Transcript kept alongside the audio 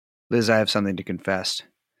Liz, I have something to confess.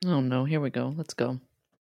 Oh no, here we go. Let's go.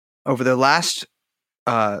 Over the last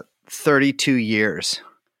 32 years,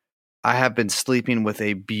 I have been sleeping with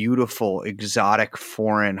a beautiful, exotic,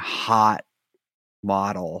 foreign, hot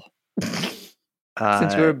model.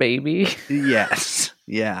 Since you were a baby. Yes.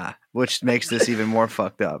 Yeah. Which makes this even more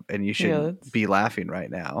fucked up. And you should be laughing right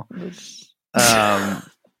now.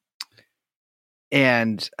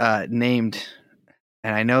 And named,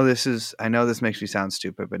 and I know this makes me sound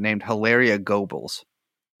stupid, but named Hilaria Goebbels.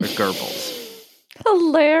 Or Goebbels.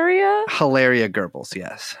 Hilaria Goebbels,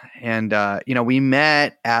 yes. And, we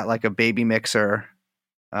met at like a baby mixer.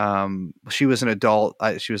 She was an adult.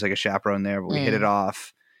 She was like a chaperone there, but we hit it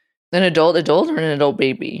off. An adult or an adult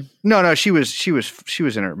baby? No, she was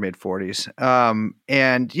in her mid 40s.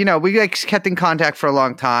 And we like kept in contact for a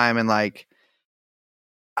long time, and like,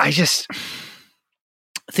 I just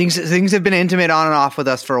things have been intimate on and off with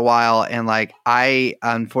us for a while, and like I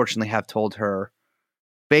unfortunately have told her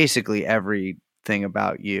basically everything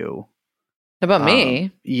about you. About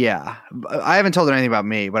me? Yeah. I haven't told her anything about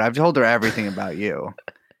me, but I've told her everything about you.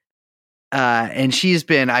 And she's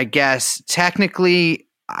been, I guess, technically,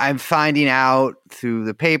 I'm finding out through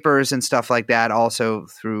the papers and stuff like that, also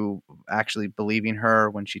through actually believing her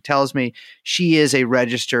when she tells me, she is a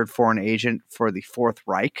registered foreign agent for the Fourth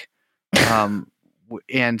Reich.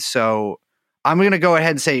 And so I'm going to go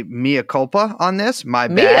ahead and say mea culpa on this. My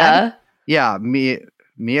bad. Yeah, mea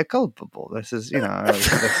culpable. This is,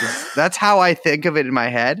 that's how I think of it in my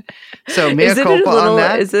head. So mea culpa on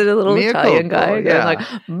that. Is it a little mea Italian culpa, guy going like,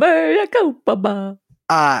 mea culpa?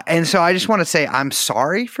 And so I just want to say I'm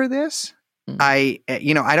sorry for this. I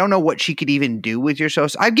don't know what she could even do with your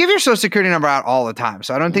social. I give your social security number out all the time,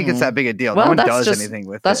 so I don't think it's that big a deal. Well, no one does anything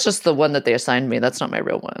with it. That's just the one that they assigned me. That's not my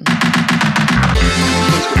real one.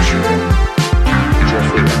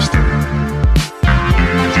 Jeffrey Epstein.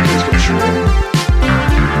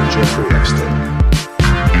 Jeffrey Epstein.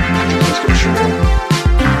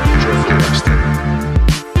 Jeffrey Epstein.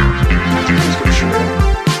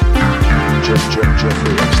 Jeffrey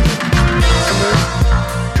Epstein.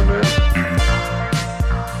 Come in.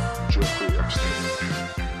 Jeffrey Epstein.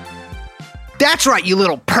 That's right, you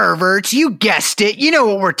little perverts. You guessed it. You know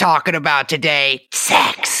what we're talking about today.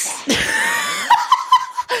 Sex.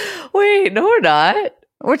 Wait, no, we're not.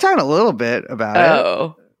 We're talking a little bit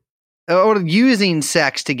about it. Or using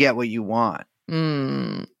sex to get what you want.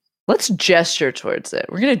 Let's gesture towards it.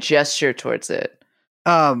 We're going to gesture towards it.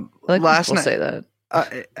 Last night, say that.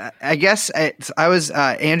 I guess I was.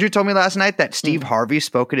 Andrew told me last night that Steve Harvey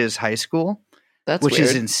spoke at his high school, which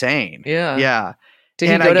is insane. Yeah. Did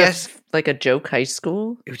he go to like a joke high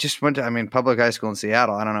school? It just went to, public high school in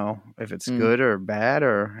Seattle. I don't know if it's good or bad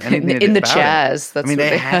or anything. in the Chaz. That's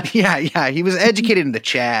they had. Yeah. He was educated in the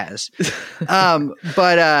Chaz.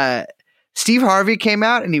 But Steve Harvey came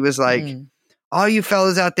out and he was like, all you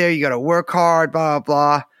fellas out there, you got to work hard, blah, blah,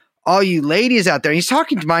 blah. All you ladies out there, he's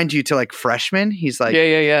talking, mind you, to like freshmen. He's like,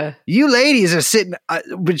 yeah. You ladies are sitting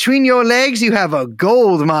between your legs. You have a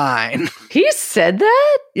gold mine. He said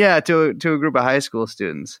that? Yeah, to a group of high school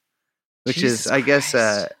students, which Jesus is, I guess,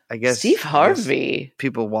 Steve Harvey.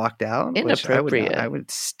 People walked out. Inappropriate. I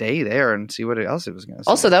would stay there and see what else it was going to say.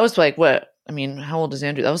 Also, that was like what? How old is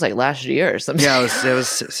Andrew? That was like last year or something. Yeah, it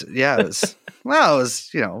was. Well, it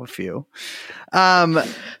was a few.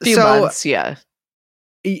 Few months, yeah.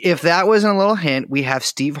 If that wasn't a little hint, we have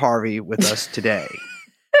Steve Harvey with us today.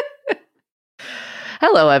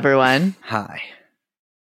 Hello, everyone. Hi.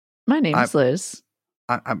 My name is Liz.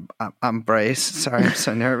 I'm Brace. Sorry, I'm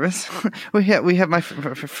so nervous. we have my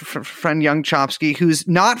friend Young Chomsky, who's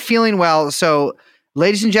not feeling well. So,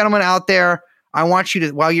 ladies and gentlemen out there, I want you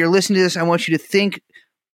to, while you're listening to this, I want you to think,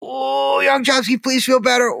 oh, Young Chomsky, please feel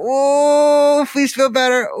better. Oh, please feel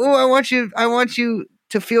better. Oh, I want you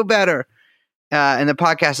to feel better. And the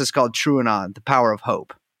podcast is called True and On, The Power of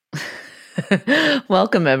Hope.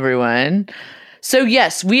 Welcome, everyone. So,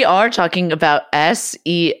 yes, we are talking about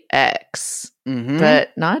sex,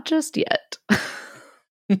 but not just yet.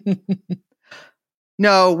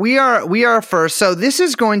 No, we are first. So this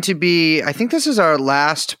is going to be, I think this is our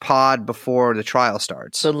last pod before the trial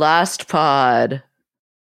starts. The last pod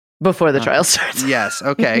before the trial starts. Yes.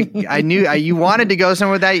 Okay. I knew you wanted to go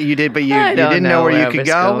somewhere with that. You did, but you didn't know where you could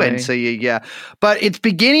go. Going. And so yeah. But it's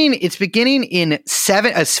beginning in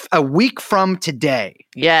a week from today.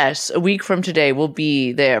 Yes. A week from today, we'll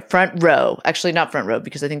be there. Front row. Actually, not front row,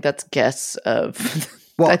 because I think that's guests of,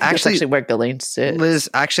 well, I think that's actually where Ghislaine sits.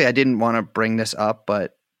 Liz, actually, I didn't want to bring this up,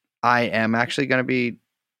 but I am actually going to be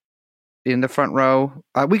in the front row.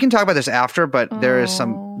 We can talk about this after, but there's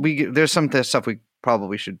some stuff we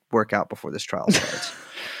probably should work out before this trial starts.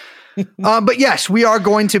 But yes, we are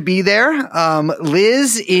going to be there.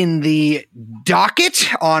 Liz in the docket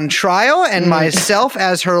on trial, and myself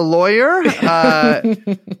as her lawyer.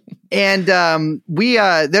 And we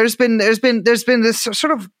there's been this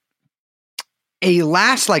sort of a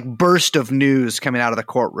last like burst of news coming out of the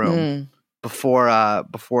courtroom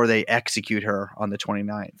before they execute her on the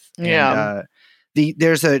 29th. Yeah. And,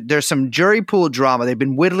 there's some jury pool drama. They've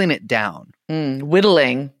been whittling it down.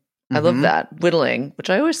 Whittling. I love that. Whittling, which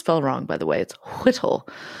I always spell wrong, by the way. It's whittle.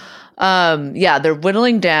 Yeah, they're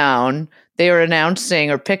whittling down. They are announcing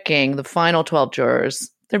or picking the final 12 jurors.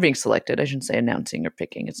 They're being selected. I shouldn't say announcing or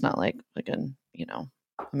picking. It's not like an,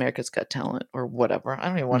 America's Got Talent or whatever. I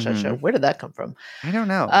don't even watch that show. Where did that come from? I don't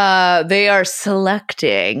know. They are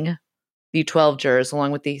selecting the 12 jurors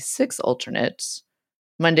along with the 6 alternates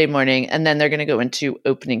Monday morning, and then they're going to go into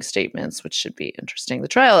opening statements, which should be interesting. The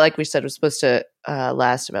trial, like we said, was supposed to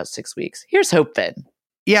last about 6 weeks. Here's hoping.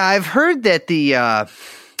 Yeah, I've heard that the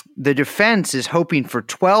defense is hoping for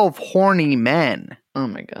 12 horny men. Oh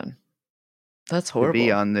my God. That's horrible. To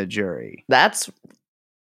be on the jury. That's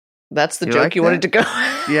the joke you wanted to go.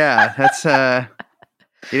 Yeah, that's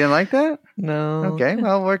you didn't like that? No. Okay,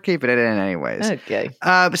 well, we're keeping it in anyways. Okay.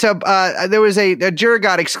 So there was a juror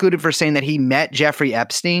got excluded for saying that he met Jeffrey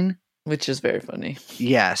Epstein. Which is very funny.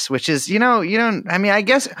 Yes, which is, you don't, I mean, I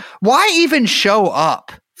guess, why even show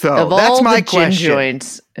up, though? That's my question. Gin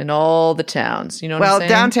joints in all the towns, you know what I'm saying? Well,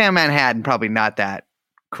 downtown Manhattan, probably not that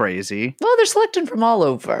crazy. Well, they're selecting from all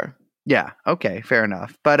over. Yeah, okay, fair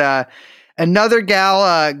enough. But another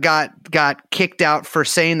gal got kicked out for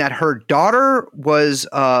saying that her daughter was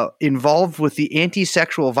involved with the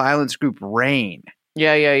anti-sexual violence group RAIN.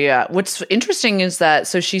 Yeah. What's interesting is that,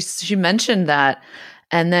 so she mentioned that,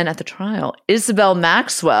 and then at the trial, Isabel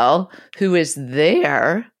Maxwell, who is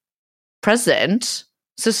their present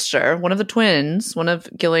sister, one of the twins, one of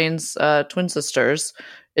Ghislaine's twin sisters,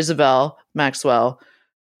 Isabel Maxwell,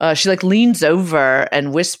 she like leans over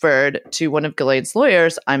and whispered to one of Ghislaine's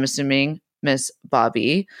lawyers, I'm assuming Miss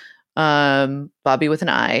Bobby, Bobby with an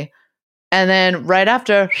I, and then right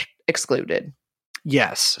after, excluded.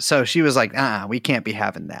 Yes. So she was like, we can't be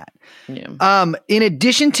having that. Yeah. In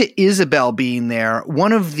addition to Isabel being there,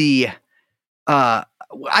 one of the, I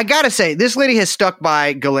gotta say, this lady has stuck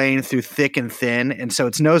by Ghislaine through thick and thin, and so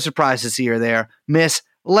it's no surprise to see her there. Miss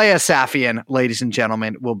Leah Safian, ladies and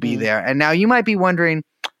gentlemen, will be there. And now you might be wondering,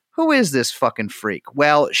 who is this fucking freak?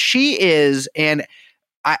 Well, she is, and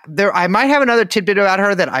I might have another tidbit about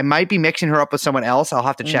her that I might be mixing her up with someone else. I'll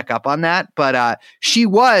have to check up on that. But she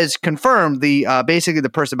was confirmed basically the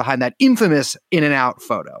person behind that infamous In-N-Out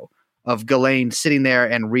photo of Ghislaine sitting there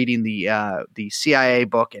and reading the CIA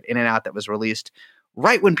book at In-N-Out that was released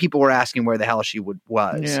right when people were asking where the hell she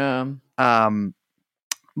was. Yeah.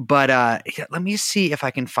 But let me see if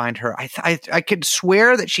I can find her. I could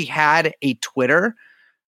swear that she had a Twitter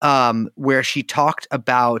where she talked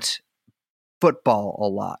about football a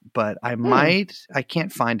lot, but I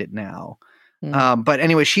can't find it now. But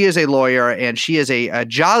anyway, she is a lawyer, and she is a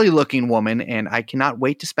jolly looking woman, and I cannot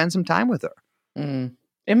wait to spend some time with her.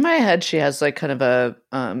 In my head, she has like kind of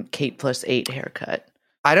a Kate plus 8 haircut.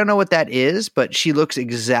 I don't know what that is, but she looks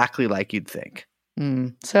exactly like you'd think.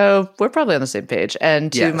 So we're probably on the same page.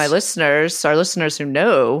 And to my listeners, our listeners who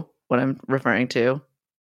know what I'm referring to,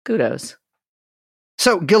 kudos.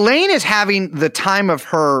 So Ghislaine is having the time of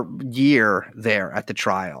her year there at the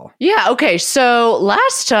trial. Yeah, okay. So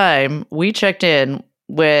last time we checked in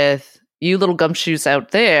with you little gumshoes out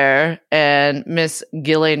there and Miss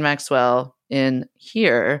Ghislaine Maxwell in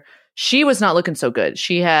here, she was not looking so good.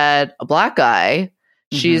 She had a black eye.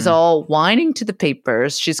 She's all whining to the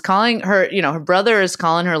papers. She's calling her, her brother is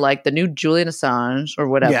calling her like the new Julian Assange or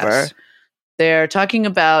whatever. Yes. They're talking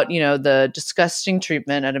about, the disgusting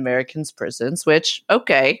treatment at Americans' prisons, which,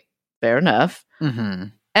 okay, fair enough.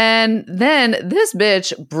 And then this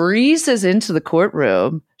bitch breezes into the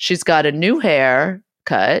courtroom. She's got a new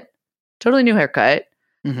haircut, totally new haircut,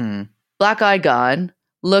 black eye gone,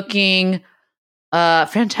 looking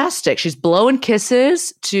fantastic. She's blowing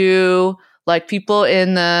kisses to like people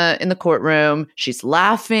in the courtroom. She's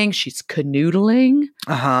laughing. She's canoodling.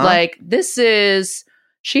 Like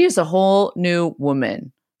she is a whole new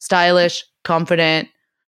woman. Stylish, confident.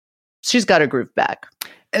 She's got her groove back.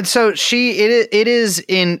 And so it is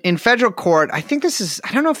in federal court. I think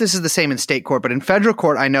I don't know if this is the same in state court, but in federal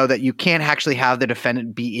court, I know that you can't actually have the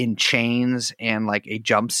defendant be in chains and like a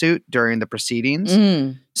jumpsuit during the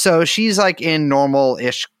proceedings. So she's like in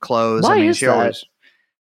normal-ish clothes. Why is that?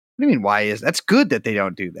 What do you mean, why is that's good that they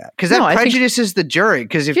don't do that? Because that prejudices the jury.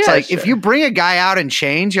 Because if you bring a guy out in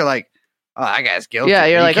chains, you're like, oh, that guy's guilty. Yeah,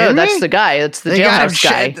 you're like, oh, that's the guy. It's the jailhouse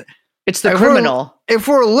guy. It's the criminal. If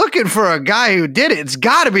we're looking for a guy who did it, it's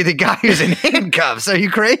got to be the guy who's in handcuffs. Are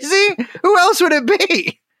you crazy? Who else would it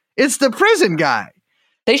be? It's the prison guy.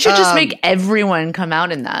 They should just make everyone come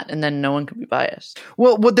out in that, and then no one can be biased.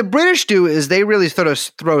 Well, what the British do is they really sort of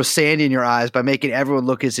throw sand in your eyes by making everyone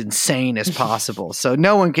look as insane as possible. So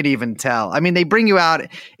no one could even tell. I mean, they bring you out.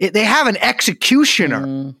 They have an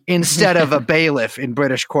executioner instead of a bailiff in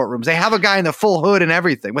British courtrooms. They have a guy in the full hood and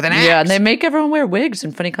everything with an axe. Yeah, and they make everyone wear wigs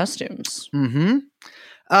and funny costumes. Mm-hmm.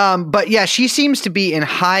 But yeah, she seems to be in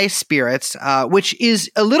high spirits, which is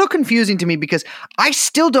a little confusing to me because I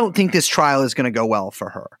still don't think this trial is going to go well for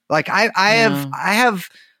her. Like I have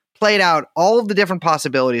played out all of the different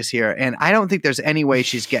possibilities here, and I don't think there's any way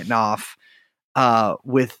she's getting off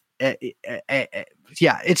with.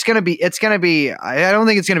 Yeah, it's gonna be. I don't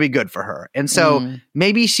think it's gonna be good for her. And so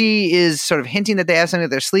maybe she is sort of hinting that they have something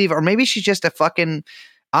at their sleeve, or maybe she's just a fucking.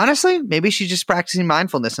 Honestly, maybe she's just practicing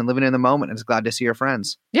mindfulness and living in the moment and is glad to see her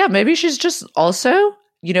friends. Yeah, maybe she's just also,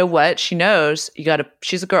 you know what? She knows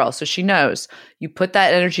she's a girl, so she knows you put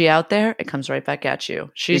that energy out there, it comes right back at you.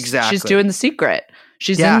 She's doing the secret.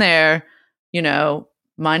 She's in there,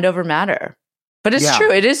 mind over matter. But it's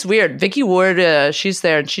true. It is weird. Vicky Ward, she's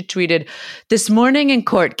there and she tweeted, "This morning in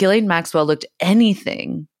court, Ghislaine Maxwell looked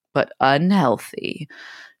anything but unhealthy.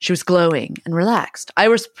 She was glowing and relaxed. I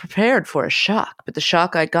was prepared for a shock, but the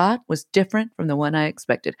shock I got was different from the one I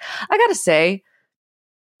expected." I got to say,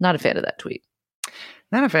 not a fan of that tweet.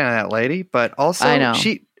 Not a fan of that lady, but also I know.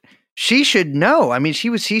 she should know. I mean,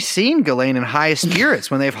 she's seen Ghislaine in high spirits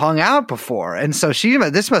when they've hung out before. And so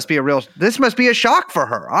this must be a shock for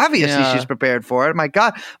her. Obviously she's prepared for it. My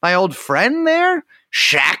God, my old friend there,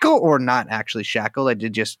 shackled, or not actually shackled. I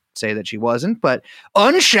did just say that she wasn't, but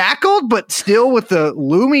unshackled, but still with the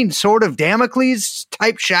looming sort of Damocles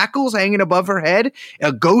type shackles hanging above her head,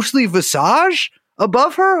 a ghostly visage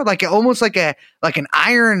above her, almost like an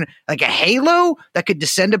iron, like a halo that could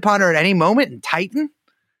descend upon her at any moment and tighten.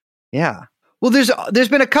 Yeah. Well, there's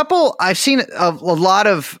been a couple. I've seen a lot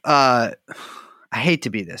of. I hate to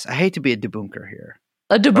be a debunker here.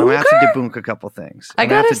 A debunker? I have to debunk a couple things. I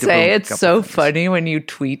gotta say, it's so funny when you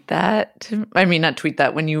tweet that. Not tweet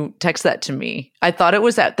that, when you text that to me. I thought it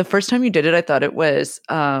was the first time you did it, I thought it was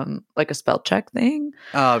like a spell check thing.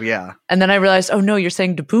 Oh, yeah. And then I realized, oh no, you're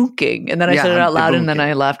saying debunking. And then I said it out loud, and then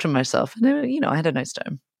I laughed to myself. And I had a nice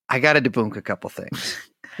time. I got to debunk a couple things.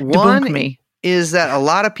 Debunk me. Is that a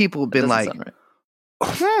lot of people have been like,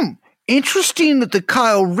 interesting that the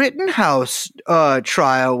Kyle Rittenhouse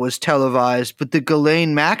trial was televised, but the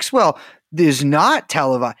Ghislaine Maxwell is not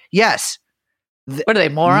televised. Yes. What are they,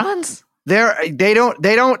 morons? They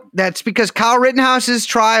don't. That's because Kyle Rittenhouse's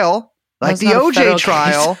trial, like the OJ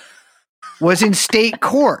trial, was in state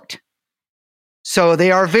court. So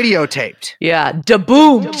they are videotaped. Yeah,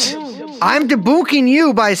 debunked. I'm debunking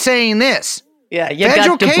you by saying this. Yeah, you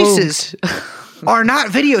federal got cases are not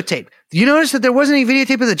videotaped. You notice that there wasn't any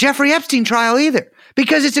videotape of the Jeffrey Epstein trial either,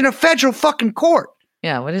 because it's in a federal fucking court.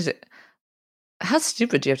 Yeah, what is it? How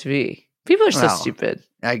stupid do you have to be? People are so stupid.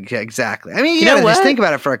 Exactly. I mean, you gotta just think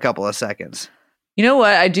about it for a couple of seconds. You know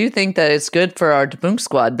what? I do think that it's good for our debunk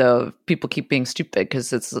squad, though, if people keep being stupid,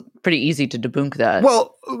 because it's pretty easy to debunk that.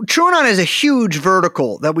 Well, TrueAnon is a huge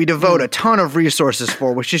vertical that we devote a ton of resources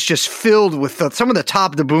for, which is just filled with some of the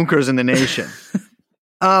top debunkers in the nation.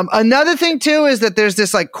 Another thing too is that there's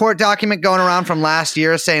this court document going around from last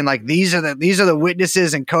year saying these are the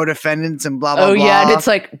witnesses and co-defendants and blah blah blah. Oh yeah, and it's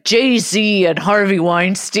Jay-Z and Harvey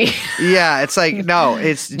Weinstein. Yeah,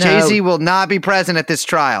 it's Jay-Z will not be present at this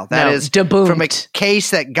trial. That is debunked from a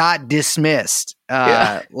case that got dismissed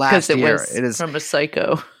last year. It is from a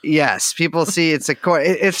psycho. Yes, people see it's a court.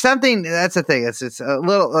 It's something. That's the thing. It's a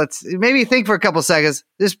little. Let's maybe think for a couple seconds.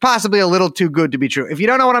 This is possibly a little too good to be true. If you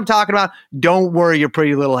don't know what I'm talking about, don't worry your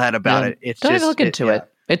pretty little head about it. It's don't just look into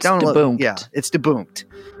it. It's debunked. It's debunked.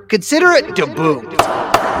 Consider it debunked.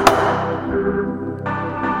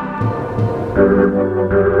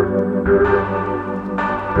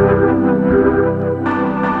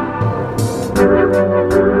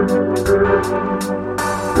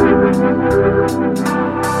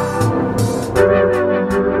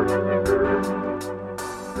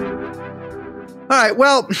 All right.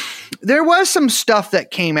 Well, there was some stuff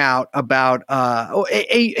that came out about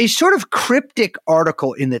a sort of cryptic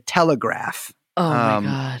article in the Telegraph. Oh my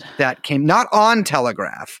God! That came not on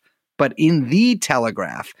Telegraph, but in the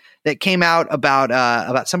Telegraph that came out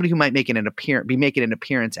about somebody who might be making an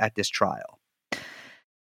appearance at this trial.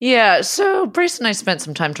 Yeah. So Brace and I spent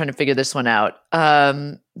some time trying to figure this one out.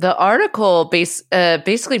 The article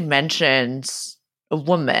basically mentions a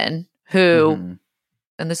woman who.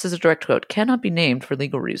 and this is a direct quote, cannot be named for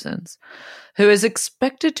legal reasons, who is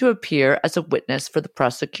expected to appear as a witness for the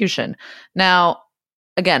prosecution. Now,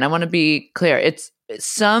 again, I want to be clear. It's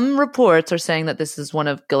some reports are saying that this is one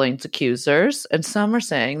of Ghislaine's accusers, and some are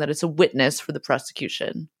saying that it's a witness for the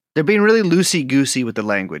prosecution. They're being really loosey-goosey with the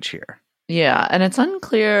language here. Yeah, and it's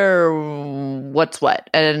unclear what's what.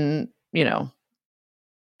 And,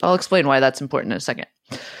 I'll explain why that's important in a second.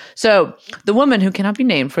 So, the woman who cannot be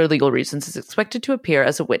named for legal reasons is expected to appear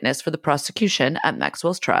as a witness for the prosecution at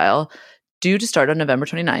Maxwell's trial, due to start on November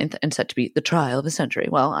 29th and set to be the trial of the century.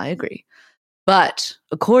 Well, I agree. But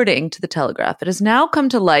according to the Telegraph, it has now come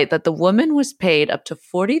to light that the woman was paid up to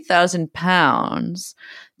 £40,000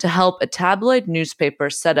 to help a tabloid newspaper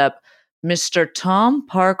set up Mr. Tom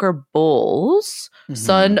Parker Bowles,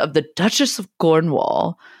 son of the Duchess of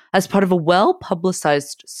Cornwall, as part of a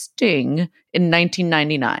well-publicized sting in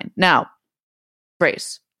 1999. Now,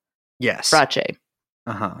 Brace. Yes. Brace.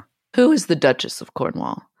 Who is the Duchess of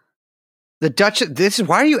Cornwall? The Duchess.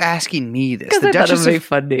 Why are you asking me this? Because I thought it would be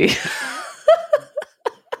funny.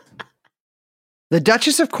 The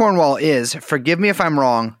Duchess of Cornwall is, forgive me if I'm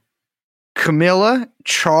wrong, Camilla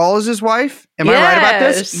Charles's wife? Am I right about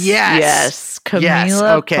this? Yes.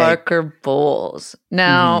 Camilla Parker Bowles.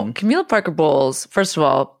 Now, Camilla Parker Bowles, first of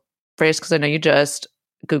all, Brace, because I know you just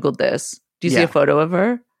Googled this. Do you see a photo of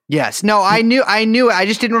her? Yes. No, I knew it. I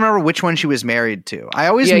just didn't remember which one she was married to. I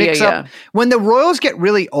always mix up. When the royals get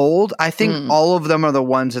really old, I think all of them are the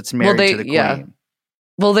ones that's married to the queen. Yeah.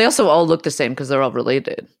 Well, they also all look the same because they're all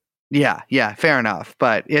related. Yeah, fair enough.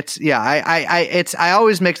 But I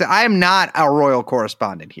always mix it. I am not a royal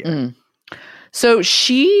correspondent here. So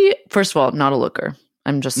she, first of all, not a looker.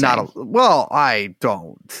 I'm just saying. Well, I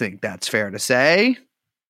don't think that's fair to say.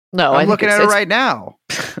 No, I'm looking at her right now.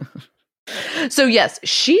 So yes,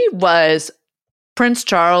 she was Prince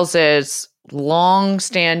Charles's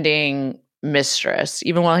long-standing mistress,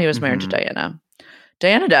 even while he was married to Diana.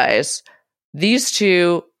 Diana dies. These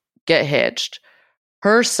two get hitched.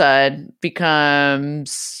 Her son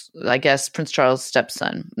becomes, I guess, Prince Charles'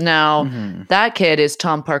 stepson. Now, that kid is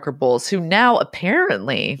Tom Parker Bowles, who now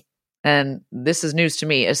apparently, and this is news to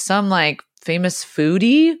me, is some like famous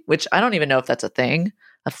foodie, which I don't even know if that's a thing.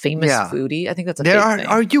 A famous foodie? I think that's a thing.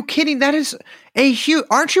 Are you kidding? That is a huge.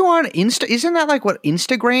 Aren't you on Insta? Isn't that like what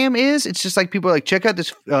Instagram is? It's just like people are like, check out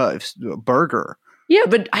this burger. Yeah,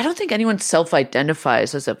 but I don't think anyone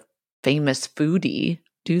self-identifies as a famous foodie,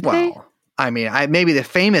 do they? Well, I mean, maybe the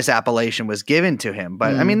famous appellation was given to him,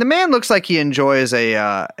 but I mean, the man looks like he enjoys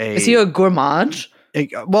a. Is he a gourmand?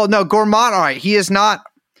 Well, no, gourmand. All right, he is not.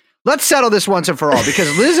 Let's settle this once and for all,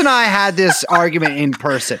 because Liz and I had this argument in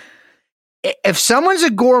person. If someone's a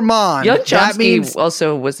gourmand, Young Chomsky that means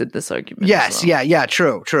also was in this argument. Yes, yeah,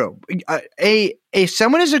 true. If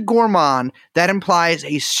someone is a gourmand, that implies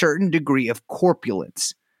a certain degree of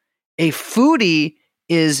corpulence. A foodie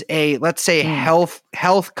is a, let's say, health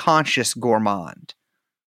conscious gourmand.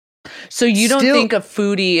 So you don't think a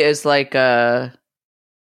foodie is like a?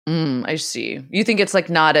 I see. You think it's like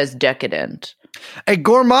not as decadent. A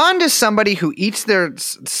gourmand is somebody who eats their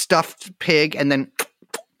stuffed pig and then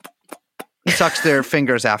sucks their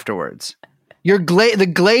fingers afterwards.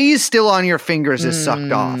 The glaze still on your fingers is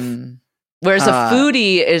sucked off. Whereas a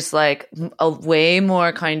foodie is like a way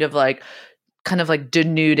more kind of like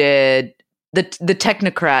denuded, the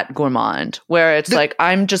technocrat gourmand, where it's like,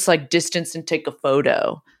 I'm just like distance and take a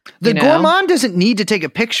photo. The gourmand doesn't need to take a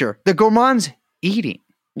picture. The gourmand's eating.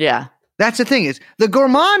 Yeah. That's the thing, is the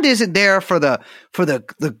gourmand isn't there for the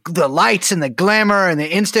lights and the glamour and the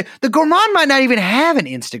Insta. The gourmand might not even have an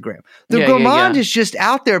Instagram. The gourmand is just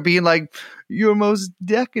out there being like, your most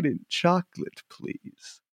decadent chocolate,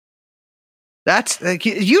 please. That's like,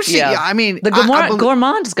 you see. Yeah. I mean, the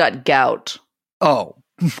gourmand's got gout. Oh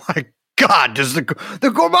my God! Does the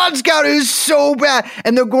gourmand's gout is so bad,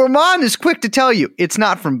 and the gourmand is quick to tell you it's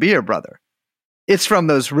not from beer, brother. It's from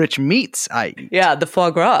those rich meats I eat. Yeah, the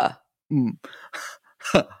foie gras.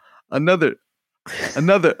 Another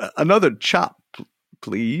chop,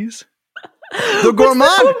 please. The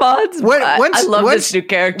gourmand. I love this new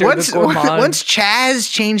character. Once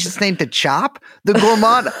Chaz changed his name to Chop, the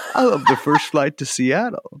gourmand. I love the first flight to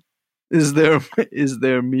Seattle. Is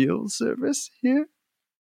there meal service here?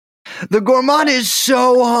 The gourmand is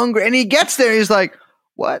so hungry, and he gets there. He's like,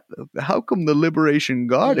 what? How come the Liberation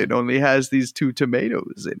Garden only has these 2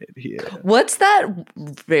 tomatoes in it here? What's that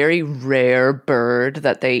very rare bird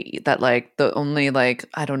that like the only like,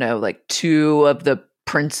 I don't know, like 2 of the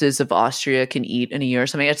princes of Austria can eat in a year or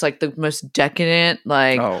something? It's like the most decadent,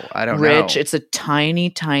 like I don't rich. know. It's a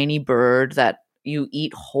tiny, tiny bird that you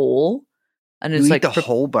eat whole. And You it's eat like the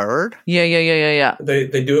whole bird? Yeah.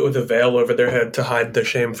 They do it with a veil over their head to hide the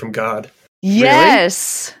shame from God.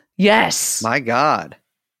 Yes. Yes. My God.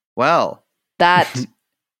 Well, That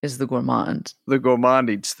is the gourmand. the gourmand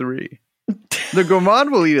eats 3. The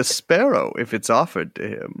gourmand will eat a sparrow if it's offered to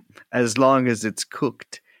him, as long as it's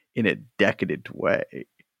cooked in a decadent way.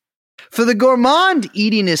 For the gourmand,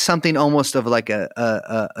 eating is something almost of like a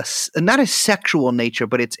not a sexual nature,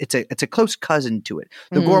 but it's a close cousin to it.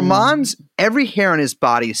 The gourmand's every hair on his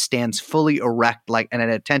body stands fully erect, like and at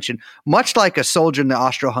attention, much like a soldier in the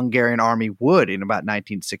Austro-Hungarian army would in about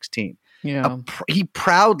 1916. Yeah. He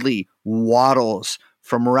proudly waddles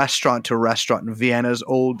from restaurant to restaurant in Vienna's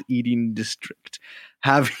old eating district,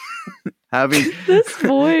 having This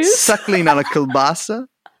voice. suckling on a kielbasa.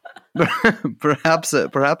 perhaps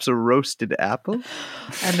a roasted apple,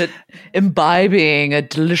 And imbibing a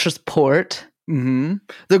delicious port. Mm-hmm.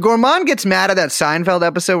 The gourmand gets mad at that Seinfeld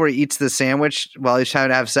episode where he eats the sandwich while he's trying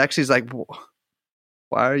to have sex. He's like,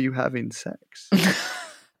 "Why are you having sex?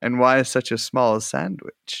 And why is such a small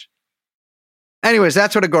sandwich?" Anyways,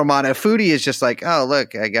 that's what a gourmand. A foodie is just like, "Oh,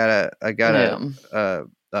 look, I got a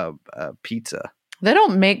pizza." They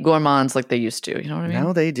don't make gourmands like they used to. You know what I mean?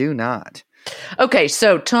 No, they do not. Okay,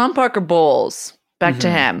 so Tom Parker Bowles, back to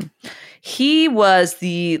him. He was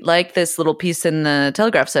like this little piece in the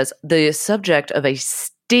Telegraph says, the subject of a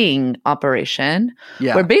sting operation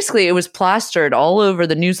where basically it was plastered all over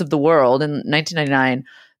the news of the world in 1999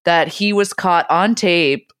 that he was caught on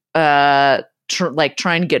tape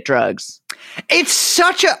trying to get drugs. It's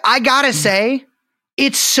such a, I gotta say,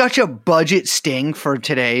 it's such a budget sting for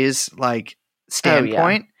today's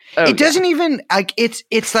standpoint. It doesn't even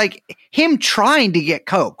it's like him trying to get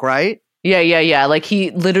coke, right? Yeah. Like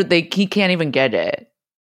he can't even get it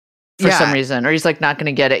for some reason, or he's like not going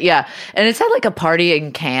to get it. Yeah, and it's at like a party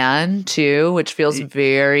in Cannes too, which feels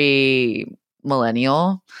very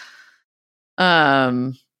millennial.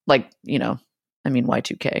 Y2K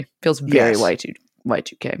feels very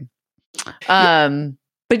Y2K.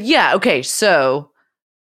 But yeah, okay. So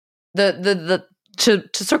the to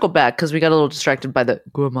circle back because we got a little distracted by the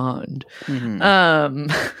gourmand.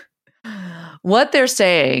 What they're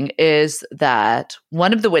saying is that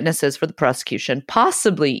one of the witnesses for the prosecution,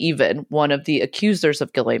 possibly even one of the accusers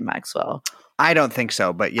of Ghislaine Maxwell. I don't think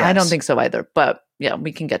so, but yes. I don't think so either. But yeah,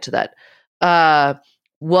 we can get to that.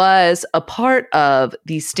 Was a part of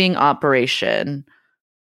the sting operation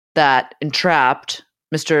that entrapped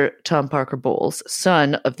Mr. Tom Parker Bowles,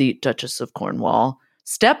 son of the Duchess of Cornwall,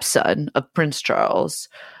 stepson of Prince Charles,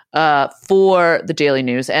 for the Daily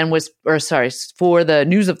News for the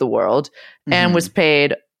News of the World, and was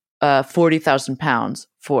paid £40,000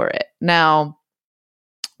 for it. Now,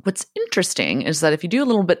 what's interesting is that if you do a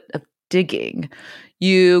little bit of digging,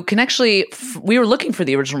 you can actually, we were looking for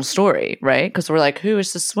the original story, right? Because we're like, who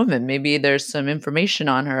is this woman? Maybe there's some information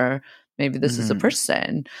on her. Maybe this is a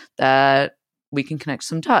person that we can connect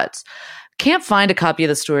some dots. Can't find a copy of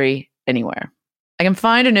the story anywhere. I can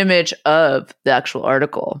find an image of the actual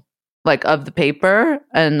article, like of the paper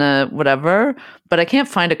and the whatever, but I can't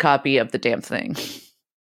find a copy of the damn thing.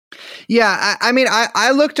 Yeah,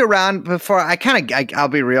 I looked around before. I'll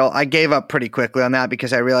be real. I gave up pretty quickly on that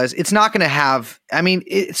because I realized it's not going to have.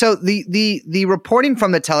 So the reporting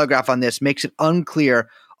from the Telegraph on this makes it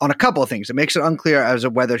unclear on a couple of things. It makes it unclear as to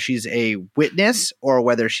whether she's a witness or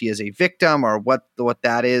whether she is a victim or what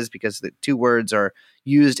that is, because the two words are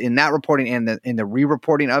used in that reporting and in the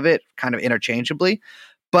re-reporting of it kind of interchangeably.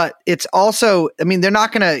 But it's also, they're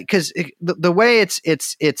not going to, because the way it's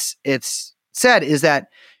said is that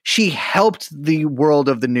she helped the world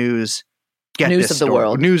of the news get News this of the story.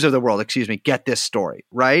 World. News of the World, get this story,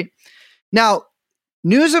 right? Now,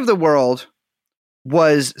 News of the World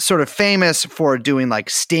was sort of famous for doing like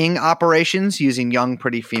sting operations using young,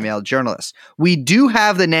 pretty female journalists. We do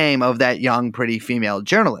have the name of that young, pretty female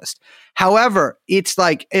journalist. However, it's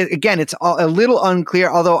like, again, it's a little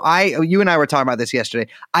unclear, although you and I were talking about this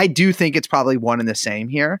yesterday. I do think it's probably one and the same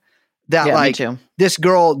here. That me too. This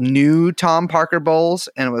girl knew Tom Parker Bowles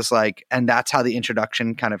and was like, and that's how the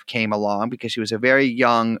introduction kind of came along, because she was a very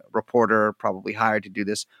young reporter, probably hired to do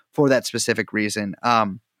this for that specific reason.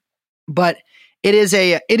 But it is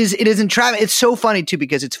entrapment. It's so funny too,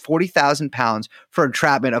 because it's £40,000 for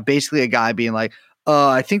entrapment of basically a guy being like,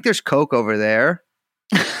 I think there's coke over there.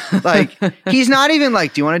 Like, he's not even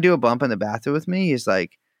like, do you want to do a bump in the bathroom with me? He's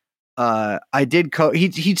like, I did coke.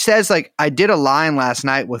 He says like, I did a line last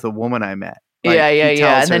night with a woman I met. Like,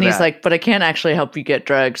 yeah. And then he's like, but I can't actually help you get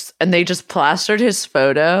drugs. And they just plastered his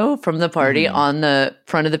photo from the party on the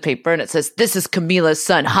front of the paper. And it says, this is Camila's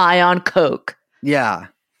son, high on coke. Yeah.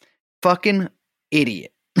 Fucking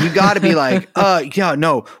idiot. You got to be like, yeah,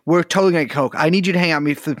 no, we're totally gonna get coke. I need you to hang out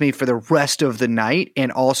with me for the rest of the night,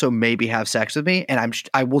 and also maybe have sex with me, and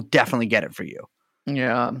I will definitely get it for you.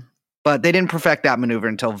 Yeah. But they didn't perfect that maneuver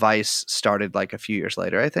until Vice started like a few years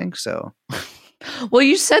later, I think. So, Well,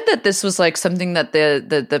 you said that this was like something that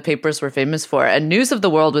the papers were famous for, and News of the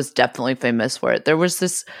World was definitely famous for it. There was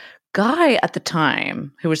this guy at the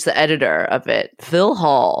time who was the editor of it, Phil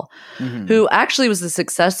Hall, who actually was the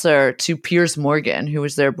successor to Piers Morgan, who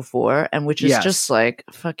was there before, and which is just like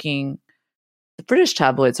fucking. The British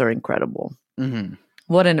tabloids are incredible.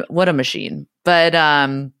 What a machine! But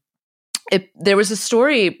there was a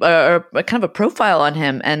story or kind of a profile on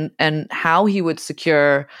him and how he would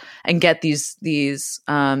secure and get these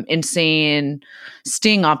insane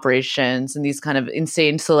sting operations and these kind of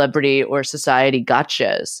insane celebrity or society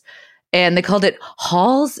gotchas. And they called it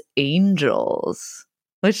Hall's Angels,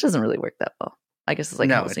 which doesn't really work that well. I guess it's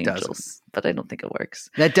like Hall's Angels, but I don't think it works.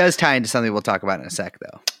 That does tie into something we'll talk about in a sec,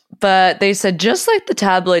 though. But they said, just like the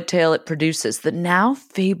tabloid tale it produces, the now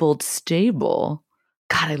fabled stable.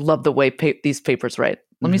 God, I love the way these papers write.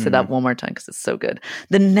 Let me say that one more time because it's so good.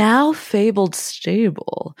 The now fabled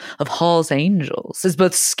stable of Hall's Angels is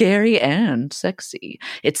both scary and sexy.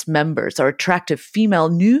 Its members are attractive female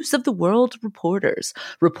News of the World reporters,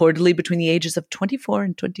 reportedly between the ages of 24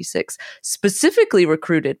 and 26, specifically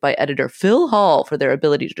recruited by editor Phil Hall for their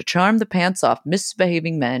ability to charm the pants off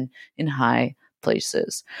misbehaving men in high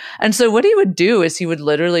places. And so what he would do is he would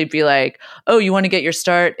literally be like, oh, you want to get your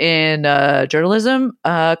start in journalism?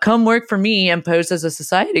 Come work for me and pose as a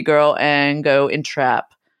society girl and go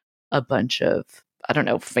entrap a bunch of, I don't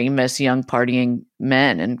know, famous young partying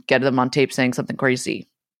men and get them on tape saying something crazy.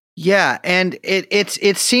 Yeah, and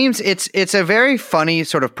it seems it's a very funny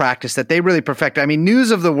sort of practice that they really perfected. I mean, News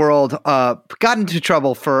of the World got into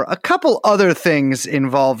trouble for a couple other things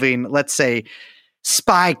involving, let's say,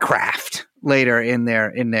 spycraft later in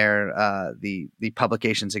their the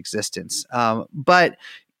publication's existence. But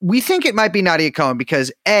we think it might be Nadia Cohen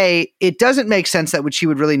because it doesn't make sense that she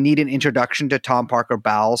would really need an introduction to Tom Parker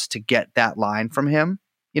Bowles to get that line from him.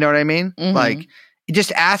 You know what I mean? Like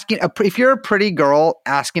just asking if you're a pretty girl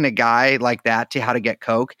asking a guy like that to how to get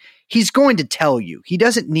coke, he's going to tell you. He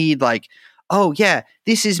doesn't need like, oh yeah,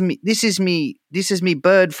 this is me,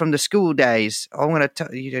 Bird from the school days. I'm gonna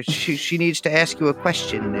tell you. She needs to ask you a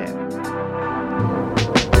question now.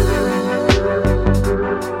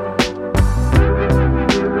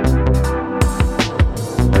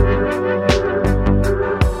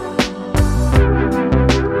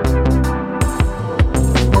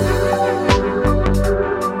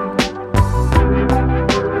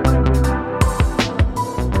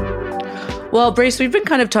 Well, Brace, we've been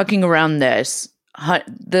kind of talking around this.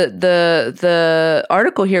 The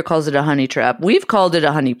article here calls it a honey trap. We've called it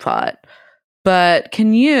a honey pot. But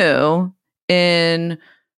can you, in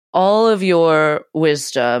all of your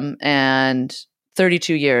wisdom and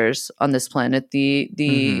 32 years on this planet,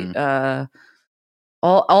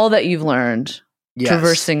 all that you've learned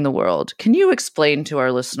traversing the world, can you explain to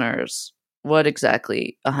our listeners what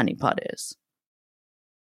exactly a honey pot is?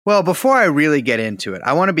 Well, before I really get into it,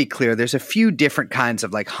 I want to be clear. There's a few different kinds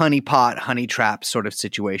of like honey pot, honey trap sort of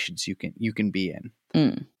situations you can be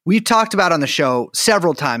in. We've talked about on the show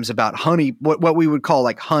several times about what we would call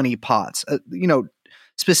like honey pots.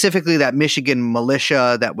 Specifically that Michigan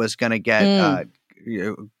militia that was going to get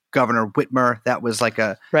Governor Whitmer. That was like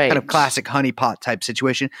a kind of classic honey pot type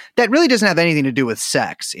situation that really doesn't have anything to do with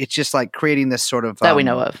sex. It's just like creating this sort of that we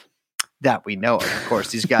know of. That we know of. Of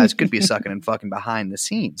course, these guys could be sucking and fucking behind the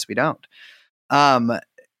scenes. We don't. And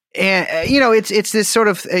it's this sort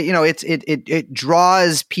of it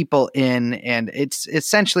draws people in, and it's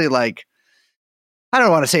essentially like, I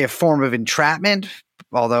don't want to say a form of entrapment,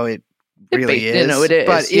 although it really is. It is.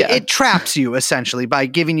 But it traps you essentially by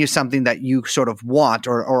giving you something that you sort of want,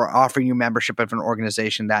 or offering you membership of an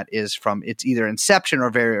organization that is from its either inception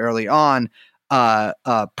or very early on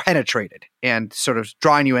penetrated and sort of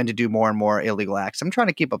drawing you in to do more and more illegal acts. I'm trying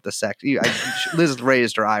to keep up the sex. Liz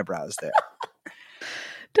raised her eyebrows there.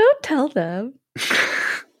 Don't tell them.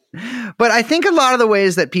 But I think a lot of the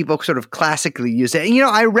ways that people sort of classically use it, and,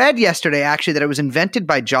 I read yesterday actually that it was invented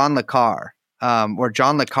by John Le Carre, or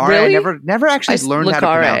John Le Carre. Really? I never actually learned how to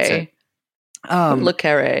pronounce it. Le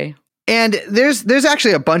Carre. And there's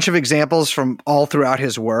actually a bunch of examples from all throughout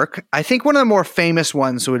his work. I think one of the more famous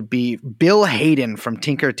ones would be Bill Hayden from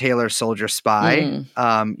Tinker Tailor Soldier Spy.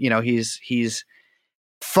 He's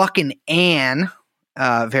fucking Anne,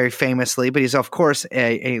 very famously, but he's of course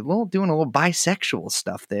doing a little bisexual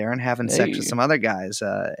stuff there and having sex with some other guys,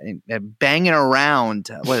 and banging around.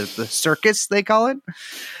 What is the circus they call it?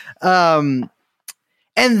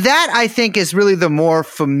 And that, I think, is really the more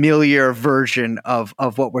familiar version of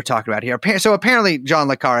what we're talking about here. So apparently John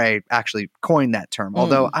le Carré actually coined that term,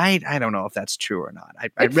 although I don't know if that's true or not.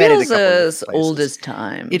 I read it a couple feels as old as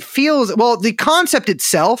time. It feels, well, the concept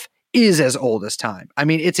itself is as old as time. I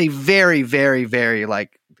mean, it's a very, very, very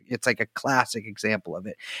it's like a classic example of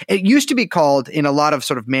it. It used to be called, in a lot of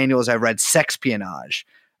sort of manuals I've read, sexpionage.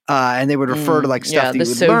 And they would refer to like stuff that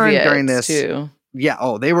you would learn during this. Too. Yeah.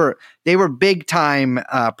 Oh, they were big time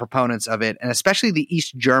proponents of it, and especially the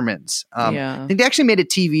East Germans. I think they actually made a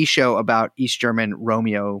TV show about East German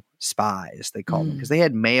Romeo spies. They called them because they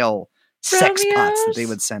had male sex pots that they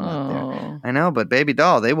would send out there. I know, but baby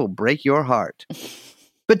doll, they will break your heart.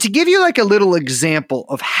 But to give you like a little example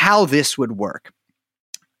of how this would work,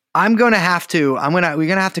 we're gonna have to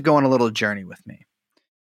go on a little journey with me.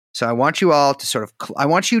 So I want you all to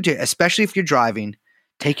especially if you're driving,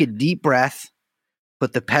 take a deep breath.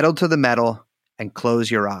 Put the pedal to the metal and close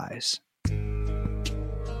your eyes.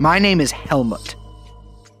 My name is Helmut.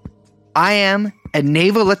 I am a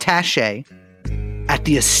naval attaché at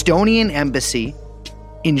the Estonian embassy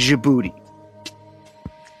in Djibouti.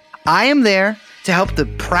 I am there to help the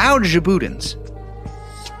proud Djiboutians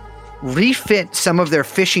refit some of their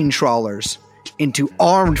fishing trawlers into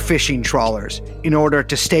armed fishing trawlers in order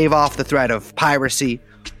to stave off the threat of piracy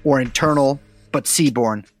or internal but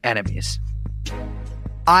seaborne enemies.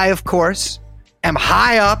 I, of course, am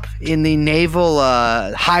high up in the naval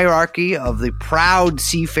hierarchy of the proud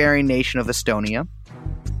seafaring nation of Estonia.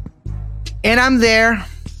 And I'm there,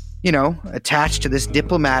 attached to this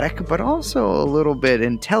diplomatic, but also a little bit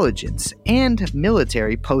intelligence and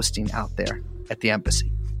military posting out there at the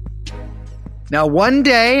embassy. Now, one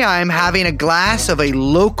day I'm having a glass of a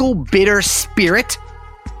local bitter spirit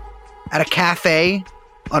at a cafe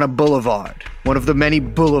on a boulevard, one of the many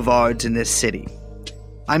boulevards in this city.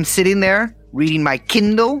 I'm sitting there reading my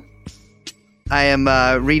Kindle. I am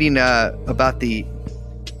reading about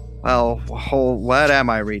what am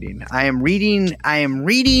I reading? I'm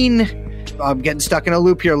getting stuck in a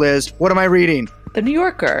loop here, Liz. What am I reading? The New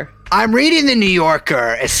Yorker. I'm reading the New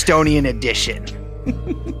Yorker Estonian edition.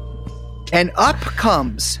 And up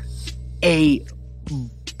comes a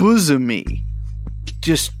bosomy,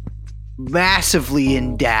 just massively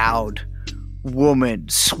endowed woman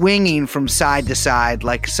swinging from side to side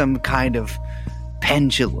like some kind of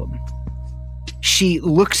pendulum. She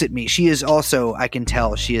looks at me. She is also, I can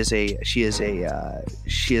tell, she is a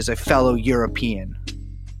fellow European.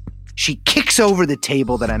 She kicks over the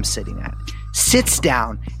table that I'm sitting at, sits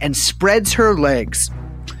down, and spreads her legs,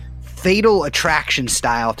 Fatal Attraction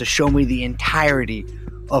style, to show me the entirety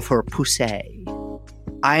of her pussy.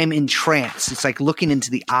 I am entranced. It's like looking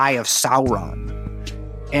into the eye of Sauron.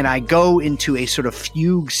 And I go into a sort of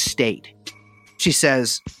fugue state. She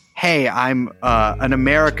says, "Hey, I'm an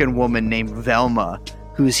American woman named Velma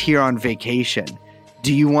who's here on vacation.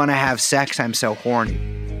 Do you want to have sex? I'm so horny."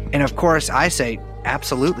 And of course, I say,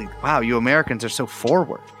 "Absolutely. Wow, you Americans are so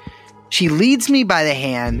forward." She leads me by the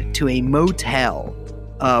hand to a motel,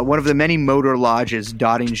 one of the many motor lodges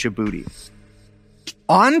dotting Djibouti.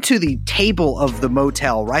 Onto the table of the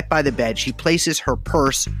motel, right by the bed, she places her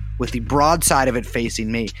purse with the broad side of it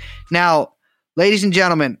facing me. Now, ladies and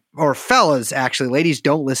gentlemen, or fellas, actually, ladies,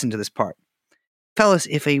 don't listen to this part. Fellas,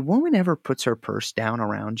 if a woman ever puts her purse down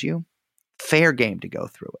around you, fair game to go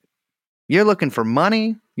through it. You're looking for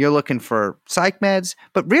money, you're looking for psych meds,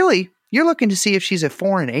 but really, you're looking to see if she's a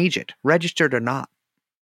foreign agent, registered or not.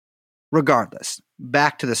 Regardless,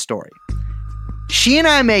 back to the story. She and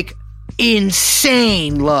I make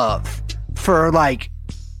insane love for like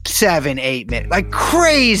 7-8 minutes, like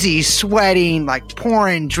crazy sweating, like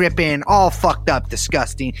pouring, dripping, all fucked up,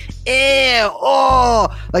 disgusting. Ew! Oh,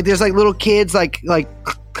 like there's like little kids like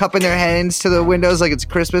cupping their hands to the windows like it's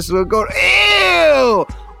Christmas. We'll go, ew!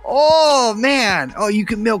 Oh man! Oh, you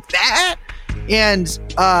can milk that? And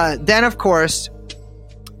then of course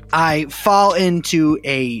I fall into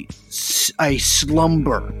a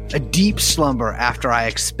slumber, a deep slumber after I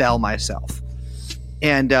expel myself.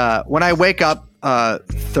 And when I wake up,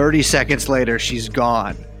 30 seconds later, she's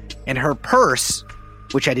gone. And her purse,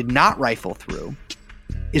 which I did not rifle through,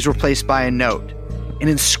 is replaced by a note. And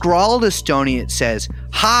in scrawled Estonian, it says,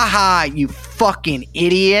 "Ha ha, you fucking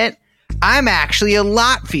idiot. I'm actually a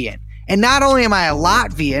Latvian. And not only am I a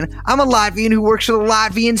Latvian, I'm a Latvian who works for the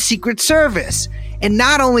Latvian Secret Service. And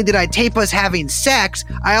not only did I tape us having sex,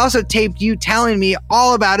 I also taped you telling me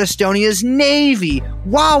all about Estonia's Navy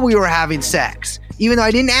while we were having sex. Even though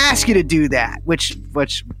I didn't ask you to do that, which,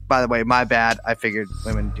 by the way, my bad. I figured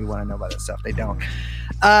women do want to know about that stuff. They don't.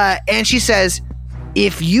 And she says,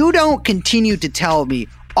 if you don't continue to tell me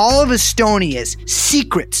all of Estonia's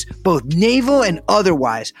secrets, both naval and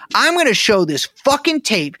otherwise. I'm going to show this fucking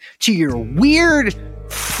tape to your weird,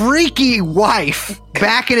 freaky wife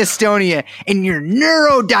back in Estonia and your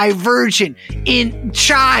neurodivergent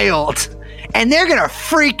child. And they're going to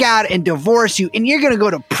freak out and divorce you, and you're going to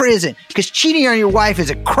go to prison because cheating on your wife is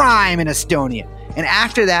a crime in Estonia. And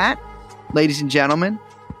after that, ladies and gentlemen,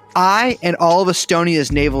 I and all of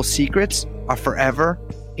Estonia's naval secrets are forever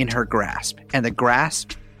in her grasp, and the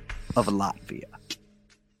grasp of Latvia.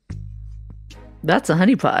 That's a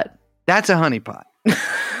honeypot. That's a honeypot.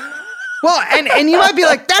 Well, and you might be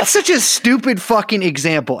like, that's such a stupid fucking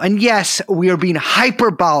example. And yes, we are being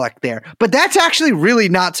hyperbolic there, but that's actually really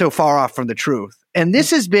not so far off from the truth. And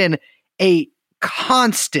this has been a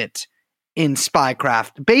constant in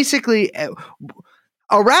spycraft. Basically,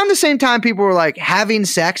 around the same time people were like, having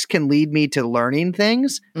sex can lead me to learning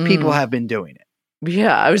things, people have been doing it.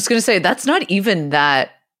 Yeah, I was going to say, that's not even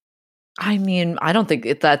that. I mean, I don't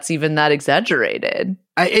think that's even that exaggerated.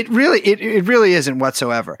 It really isn't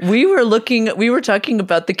whatsoever. We were talking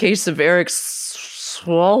about the case of Eric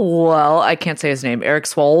Swalwell. I can't say his name. Eric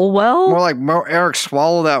Swalwell? More like Eric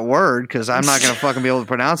swallow that word, because I'm not going to fucking be able to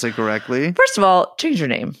pronounce it correctly. First of all, change your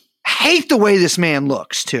name. Hate the way this man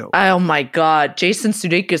looks, too. Oh my God. Jason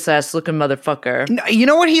Sudeikis ass looking motherfucker. You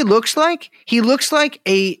know what he looks like? He looks like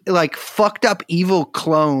a fucked up evil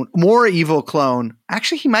clone, more evil clone.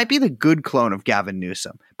 Actually, he might be the good clone of Gavin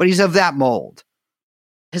Newsom, but he's of that mold.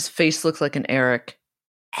 His face looks like an Eric.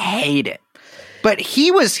 Hate it. But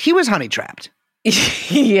he was honey trapped.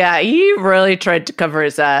 Yeah, he really tried to cover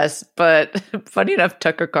his ass, but funny enough,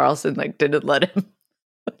 Tucker Carlson didn't let him.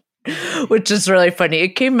 Which is really funny. It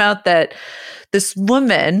came out that this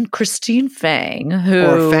woman, Christine Fang,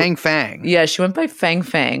 or Fang Fang. Yeah, she went by Fang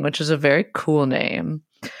Fang, which is a very cool name.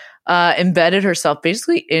 Embedded herself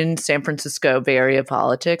basically in San Francisco Bay Area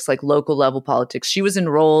politics, local level politics. She was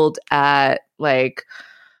enrolled at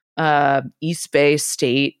East Bay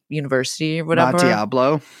State University or whatever. Not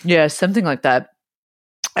Diablo. Yeah, something like that.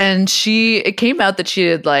 And it came out that she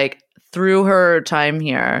had through her time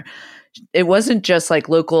here, it wasn't just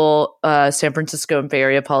local San Francisco and Bay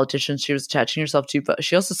Area politicians she was attaching herself to, but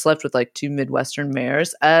she also slept with two Midwestern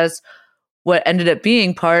mayors as what ended up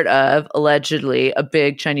being part of allegedly a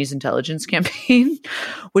big Chinese intelligence campaign,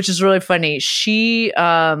 which is really funny. She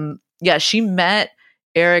met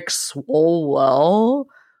Eric Swalwell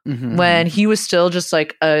when he was still just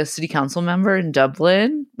a city council member in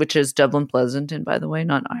Dublin, which is Dublin Pleasanton, by the way,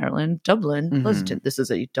 not Ireland. Dublin Pleasanton. This is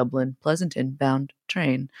a Dublin Pleasanton bound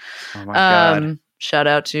train. Oh my God. Shout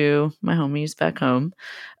out to my homies back home.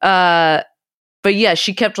 But yeah,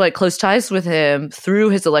 she kept close ties with him through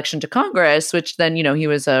his election to Congress, which then, he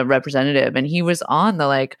was a representative and he was on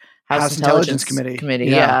the House Intelligence Committee.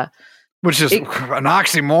 Yeah. Which is an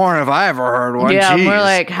oxymoron if I ever heard one. Yeah, Jeez.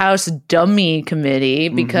 more House Dummy Committee,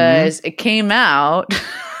 because it came out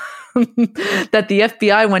that the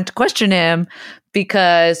FBI went to question him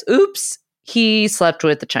because, oops, he slept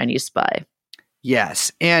with a Chinese spy.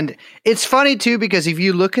 Yes. And it's funny, too, because if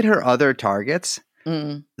you look at her other targets,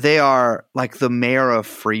 they are the mayor of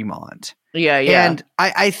Fremont. Yeah. And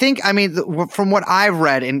I think, from what I've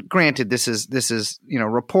read, and granted, this is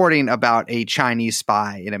reporting about a Chinese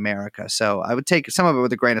spy in America, so I would take some of it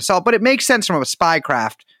with a grain of salt, but it makes sense from a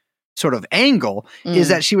spycraft sort of angle, is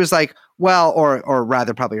that she was well, or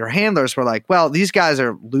rather probably her handlers were well, these guys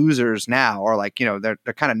are losers now, or they're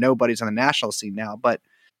kind of nobodies on the national scene now, but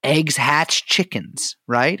eggs hatch chickens,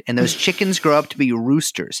 right? And those chickens grow up to be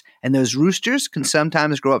roosters, and those roosters can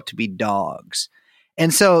sometimes grow up to be dogs.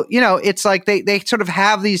 And so, it's they sort of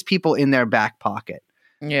have these people in their back pocket.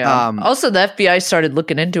 Yeah. Also, the FBI started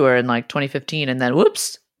looking into her in 2015, and then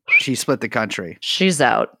whoops, she split the country. She's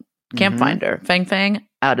out. Can't find her. Fang Fang,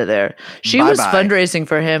 out of there. She was fundraising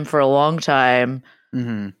for him for a long time.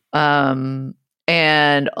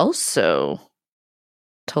 And also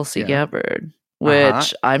Tulsi Gabbard,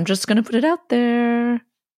 which I'm just going to put it out there.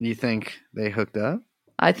 You think they hooked up?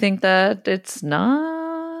 I think that it's not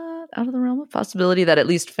out of the realm of possibility that at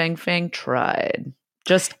least Fang Fang tried.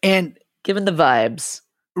 And given the vibes.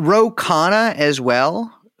 Ro Khanna as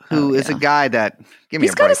well, who is a guy that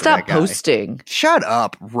he's got to stop posting. Shut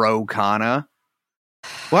up, Ro Khanna.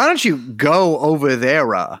 Why don't you go over there?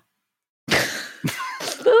 That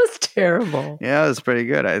was terrible. Yeah, it was pretty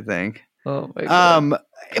good, I think. Oh my God.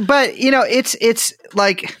 But it's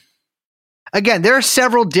again, there are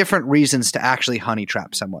several different reasons to actually honey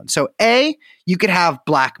trap someone. So A, you could have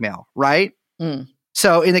blackmail, right?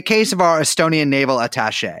 So in the case of our Estonian naval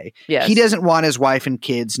attaché, he doesn't want his wife and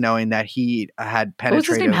kids knowing that he had penetrated. What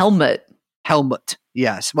was his name? Helmut.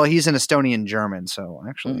 Yes. Well, he's an Estonian German, so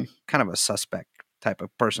actually kind of a suspect type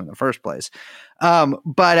of person in the first place.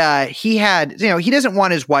 But he had, he doesn't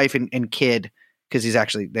want his wife and kid, because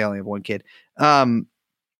they only have one kid,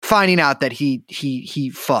 finding out that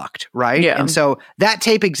he fucked, right? Yeah. And so that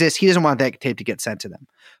tape exists. He doesn't want that tape to get sent to them.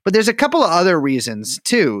 But there's a couple of other reasons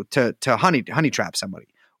too to honey trap somebody.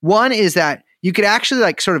 One is that you could actually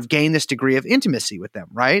like sort of gain this degree of intimacy with them,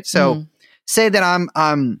 right? So say that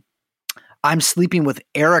I'm sleeping with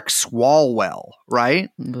Eric Swalwell, right?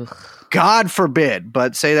 Ugh. God forbid,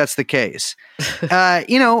 but say that's the case.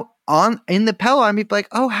 In the pillow, I'd be like,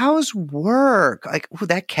 oh, how's work? Like, oh,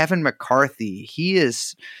 that Kevin McCarthy, he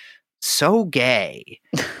is so gay.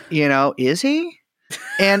 Is he?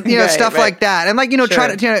 And stuff like that. And like,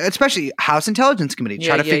 try to, especially House Intelligence Committee,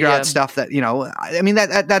 try to figure out stuff that, I mean,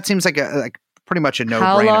 that seems like pretty much a no-brainer.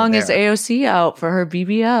 How long there. is AOC out for her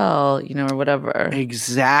BBL, or whatever?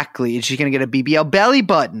 Exactly. Is she going to get a BBL belly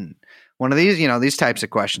button? One of these, these types of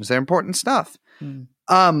questions. They're important stuff.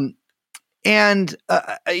 And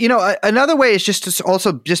another way is just to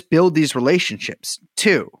also just build these relationships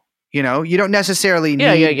too. You don't necessarily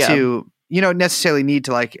need to. You don't necessarily need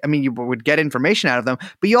to you would get information out of them,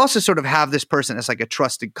 but you also sort of have this person as like a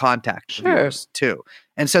trusted contact of yours too.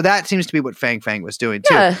 And so that seems to be what Fang Fang was doing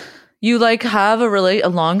too. Yeah. You have a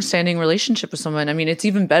long-standing relationship with someone. I mean, it's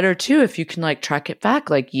even better too if you can track it back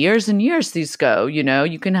years and years. These go,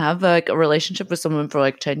 you can have a relationship with someone for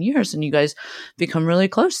 10 years, and you guys become really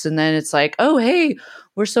close. And then it's like, oh, hey,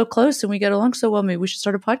 we're so close and we get along so well. Maybe we should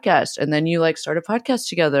start a podcast. And then you start a podcast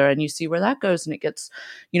together, and you see where that goes, and it gets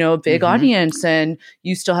a big audience, and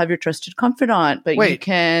you still have your trusted confidant, but you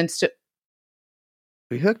can still.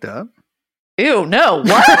 We hooked up. Ew! No,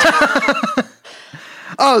 what?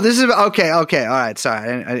 Oh, this is okay. All right,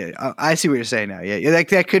 sorry. I see what you're saying now. Yeah,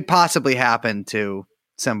 that could possibly happen to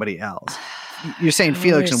somebody else. You're saying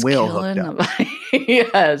Felix and Will hooked up.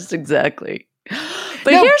 Yes, exactly.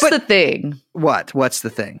 But here's the thing. What's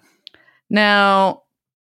the thing? Now,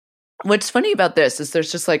 what's funny about this is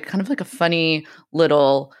there's just kind of a funny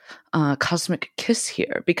little cosmic kiss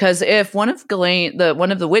here, because if one of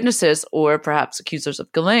the witnesses, or perhaps accusers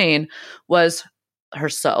of Ghislaine, was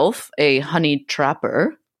herself a honey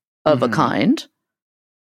trapper of a kind,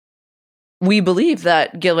 we believe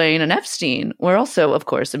that Ghislaine and Epstein were also, of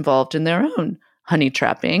course, involved in their own honey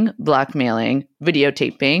trapping, blackmailing,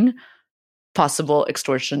 videotaping, possible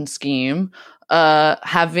extortion scheme,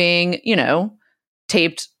 having,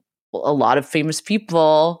 taped a lot of famous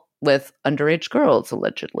people with underage girls,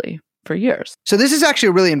 allegedly, for years. So this is actually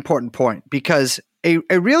a really important point, because a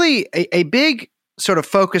big sort of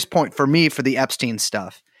focus point for me for the Epstein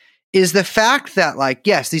stuff is the fact that,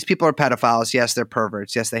 yes, these people are pedophiles. Yes, they're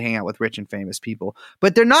perverts. Yes, they hang out with rich and famous people,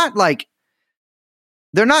 but they're not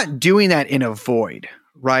doing that in a void,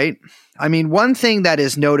 right? I mean, one thing that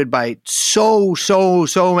is noted by so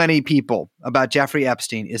many people about Jeffrey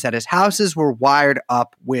Epstein is that his houses were wired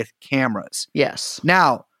up with cameras. Yes.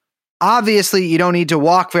 Now, obviously, you don't need to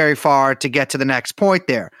walk very far to get to the next point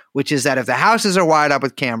there, which is that if the houses are wired up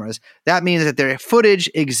with cameras, that means that their footage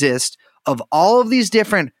exists of all of these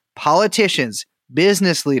different politicians,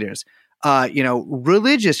 business leaders,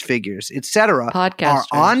 religious figures, etc. Podcasters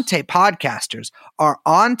are on tape. Podcasters are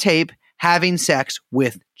on tape having sex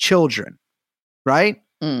with children, right?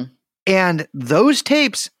 And those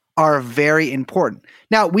tapes are very important.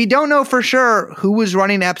 Now, we don't know for sure who was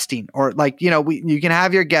running Epstein, or you can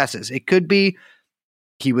have your guesses. It could be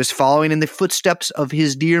he was following in the footsteps of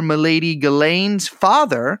his dear milady Ghislaine's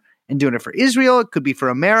father and doing it for Israel. It could be for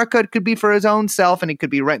America. It could be for his own self, and he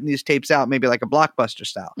could be renting these tapes out, maybe like a Blockbuster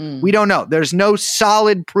style. We don't know. There's no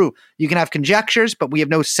solid proof. You can have conjectures, but we have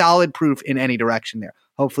no solid proof in any direction there.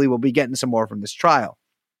 Hopefully, we'll be getting some more from this trial.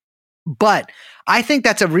 But I think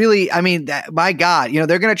that's my God,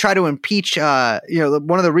 they're going to try to impeach,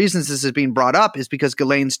 one of the reasons this is being brought up is because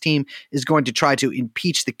Ghislaine's team is going to try to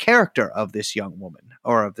impeach the character of this young woman,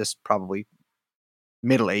 or of this probably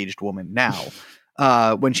middle-aged woman now,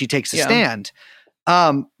 when she takes a stand.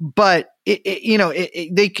 But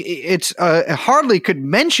it hardly could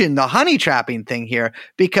mention the honey trapping thing here,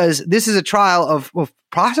 because this is a trial of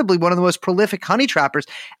possibly one of the most prolific honey trappers.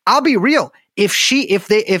 I'll be real.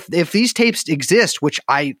 If these tapes exist, which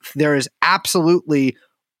there is absolutely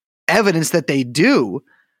evidence that they do,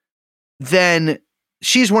 then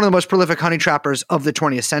she's one of the most prolific honey trappers of the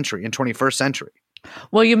 20th century and 21st century.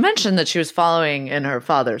 Well, you mentioned that she was following in her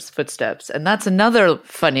father's footsteps, and that's another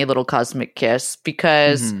funny little cosmic kiss,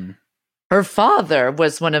 because her father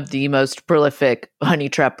was one of the most prolific honey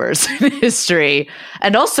trappers in history,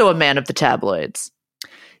 and also a man of the tabloids.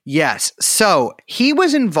 Yes. So he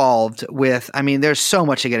was involved with, I mean, there's so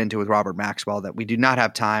much to get into with Robert Maxwell that we do not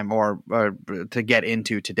have time or to get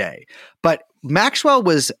into today. But Maxwell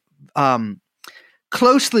was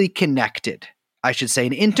closely connected, I should say,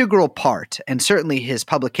 an integral part, and certainly his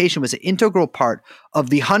publication was an integral part of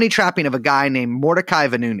the honey trapping of a guy named Mordecai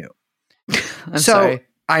Vanunu. I'm sorry.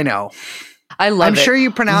 I know. I love I'm it. sure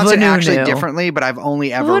you pronounce it Vanunu. actually differently, but I've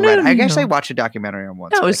only ever read. I guess I watched a documentary on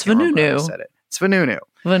once. No, but I it's can't remember how I Vanunu. said it. It's Vanunu.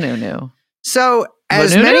 Vanunu. So,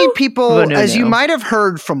 as Vanunu? many people as you Vanunu. might have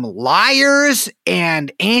heard from liars and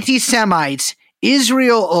anti-Semites,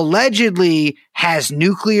 Israel allegedly has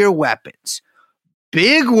nuclear weapons.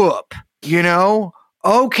 Big whoop, you know?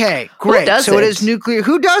 Okay, great. So it is nuclear.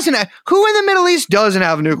 Who doesn't? Who in the Middle East doesn't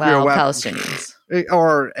have nuclear weapons? Palestinians.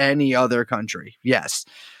 Or any other country. Yes.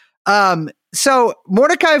 So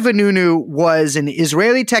Mordecai Vanunu was an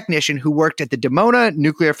Israeli technician who worked at the Dimona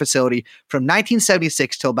nuclear facility from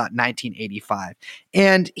 1976 till about 1985.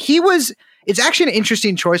 And it's actually an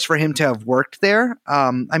interesting choice for him to have worked there.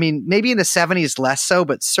 I mean, maybe in the 70s less so,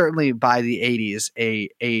 but certainly by the 80s,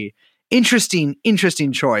 a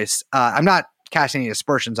interesting choice. I'm not casting any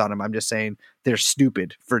aspersions on him. I'm just saying they're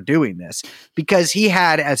stupid for doing this because he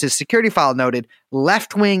had, as his security file noted,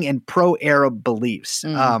 left-wing and pro-Arab beliefs.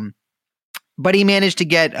 But he managed to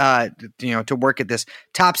get, to work at this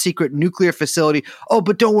top secret nuclear facility. Oh,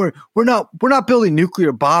 but don't worry, we're not building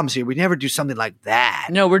nuclear bombs here. We never do something like that.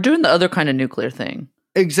 No, we're doing the other kind of nuclear thing.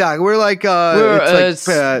 Exactly. We're like,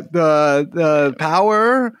 the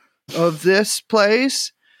power of this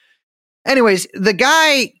place. Anyways, the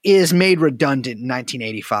guy is made redundant in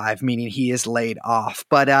 1985, meaning he is laid off.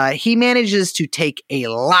 But he manages to take a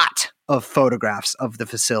lot of photographs of the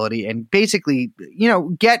facility and basically,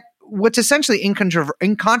 get what's essentially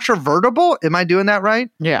incontrovertible. Am I doing that right?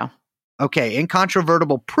 Yeah. Okay.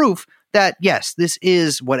 Incontrovertible proof that, yes, this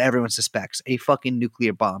is what everyone suspects, a fucking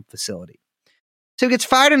nuclear bomb facility. So he gets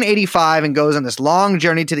fired in 85 and goes on this long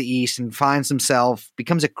journey to the east and finds himself,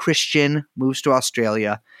 becomes a Christian, moves to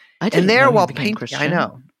Australia. And there, while painting, I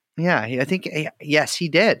know. Yeah, I think, yes, he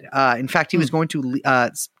did. In fact, he was going to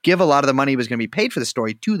give a lot of the money he was going to be paid for the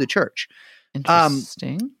story to the church.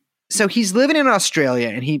 Interesting. So he's living in Australia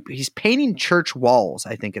and he's painting church walls,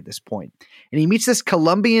 I think, at this point. And he meets this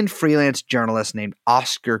Colombian freelance journalist named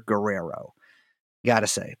Oscar Guerrero. Gotta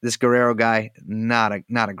say, this Guerrero guy, not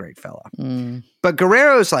a great fella. But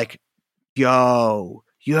Guerrero's like, yo,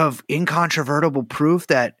 you have incontrovertible proof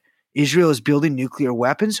that Israel is building nuclear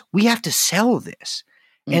weapons? We have to sell this.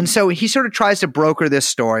 And so he sort of tries to broker this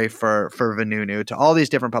story for Vanunu to all these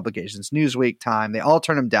different publications, Newsweek, Time. They all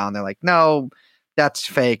turn him down. They're like, no, that's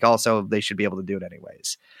fake. Also, they should be able to do it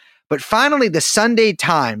anyways. But finally, the Sunday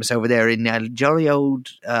Times over there in jolly old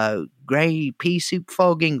grey pea soup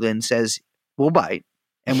fog England says, we'll bite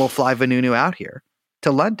and we'll fly Vanunu out here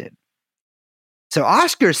to London. So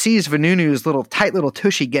Oscar sees Vanunu's tight little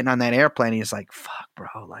tushy getting on that airplane. He's like, fuck,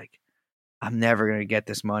 bro, like, I'm never going to get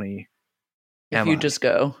this money. If you just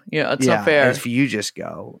go. Yeah, it's not fair. If you just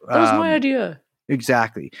go. That was my idea.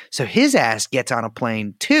 Exactly. So his ass gets on a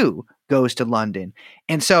plane too, goes to London.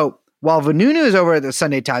 And so while Vanunu is over at the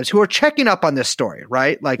Sunday Times, who are checking up on this story,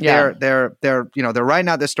 right? Like they're writing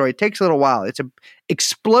out this story. It takes a little while. It's a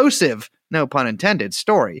explosive, no pun intended,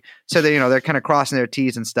 story. So they're kind of crossing their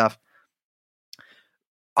T's and stuff.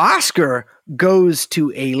 Oscar goes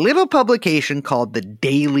to a little publication called the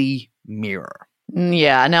Daily Mirror.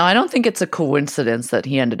 Yeah, now I don't think it's a coincidence that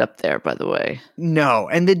he ended up there, by the way. No,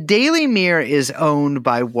 and the Daily Mirror is owned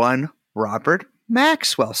by one Robert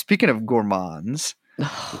Maxwell. Speaking of gourmands.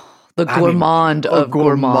 The gourmand of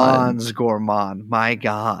gourmands. Gourmand. My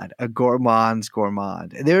God, a gourmand's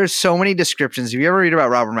gourmand. There's so many descriptions. If you ever read about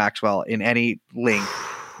Robert Maxwell in any link,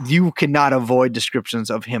 you cannot avoid descriptions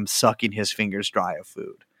of him sucking his fingers dry of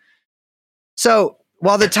food. So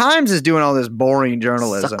while the Times is doing all this boring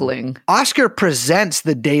journalism, Suckling. Oscar presents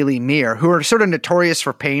the Daily Mirror, who are sort of notorious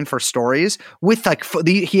for paying for stories, with like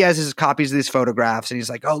he has his copies of these photographs, and he's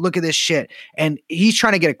like, "Oh, look at this shit," and he's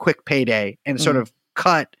trying to get a quick payday and sort of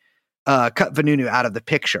cut Vanunu out of the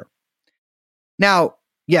picture. Now,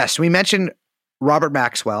 yes, we mentioned Robert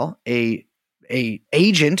Maxwell, a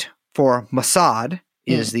agent for Mossad,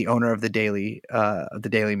 is the owner of the Daily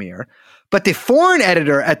Mirror. But the foreign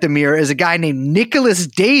editor at the Mirror is a guy named Nicholas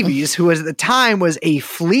Davies, who at the time was a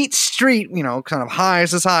Fleet Street, kind of high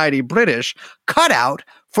society British cutout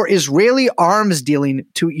for Israeli arms dealing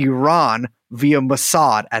to Iran via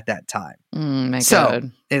Mossad at that time.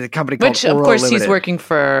 God. A company called Which, of Oral course, Limited. he's working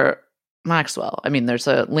for Maxwell. I mean, there's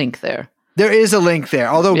a link there. There is a link there.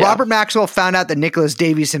 Although Yeah. Robert Maxwell found out that Nicholas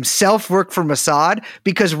Davies himself worked for Mossad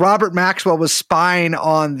because Robert Maxwell was spying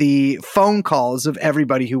on the phone calls of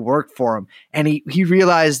everybody who worked for him. And he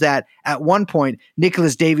realized that at one point,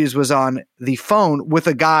 Nicholas Davies was on the phone with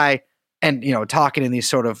a guy and, talking in these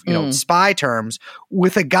sort of, spy terms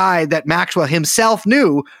with a guy that Maxwell himself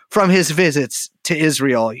knew from his visits to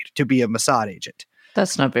Israel to be a Mossad agent.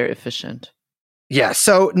 That's not very efficient. Yeah,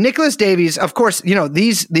 so Nicholas Davies, of course,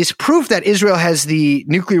 these proof that Israel has the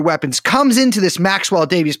nuclear weapons comes into this Maxwell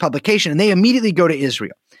Davies publication, and they immediately go to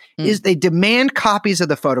Israel. They demand copies of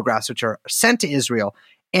the photographs, which are sent to Israel,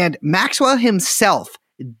 and Maxwell himself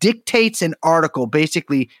dictates an article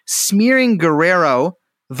basically smearing Guerrero,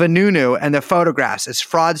 Vanunu, and the photographs as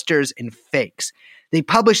fraudsters and fakes. They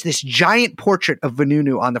published this giant portrait of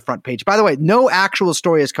Vanunu on the front page. By the way, no actual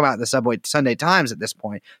story has come out in the Sunday Times at this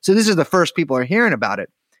point. So this is the first people are hearing about it.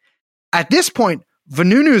 At this point,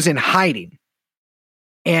 Vanunu's in hiding.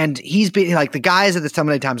 And he's been like, the guys at the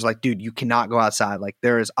Sunday Times are like, dude, you cannot go outside. Like,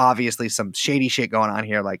 there is obviously some shady shit going on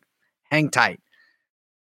here. Like, hang tight.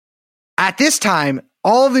 At this time,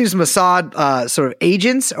 all of these Mossad sort of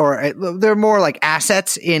agents, or they're more like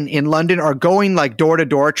assets in London, are going like door to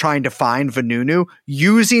door trying to find Vanunu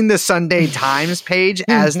using the Sunday Times page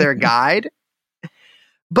as their guide.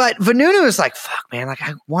 But Vanunu is like, fuck, man, like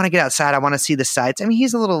I want to get outside. I want to see the sights. I mean,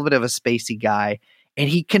 he's a little bit of a spacey guy. And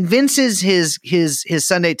he convinces his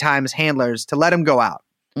Sunday Times handlers to let him go out.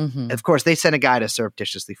 Mm-hmm. Of course, they send a guy to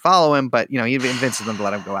surreptitiously follow him, but he convinces them to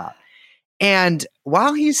let him go out. And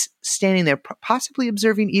while he's standing there, possibly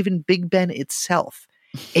observing even Big Ben itself,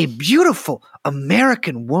 a beautiful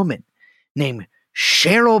American woman named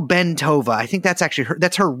Cheryl Bentova. I think that's actually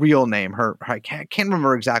that's her real name. I can't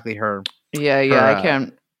remember exactly her. I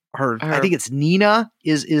can't. I think it's Nina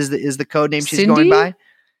is the code name she's Cindy? going by.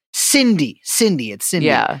 Cindy. It's Cindy.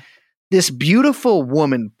 Yeah. This beautiful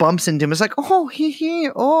woman bumps into him. It's like, wow, a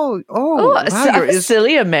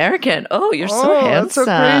silly American. Oh, you're so handsome.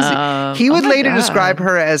 That's so crazy. He would later describe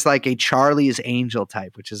her as like a Charlie's Angel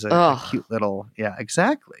type, which is a cute little, yeah,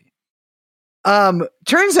 exactly.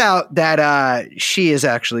 Turns out that she is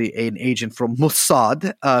actually an agent from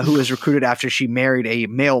Mossad who was recruited after she married a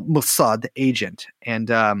male Mossad agent.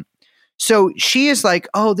 And so she is like,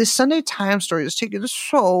 oh, this Sunday Times story is taking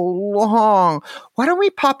so long. Why don't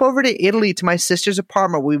we pop over to Italy to my sister's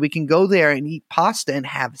apartment where we can go there and eat pasta and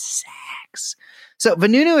have sex? So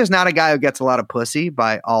Vanunu is not a guy who gets a lot of pussy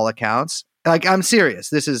by all accounts. Like, I'm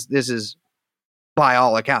serious. This is by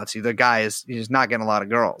all accounts. The guy he's not getting a lot of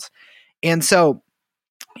girls. And so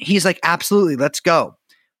he's like, absolutely, let's go.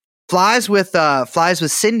 Flies with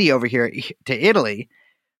Cindy over here to Italy.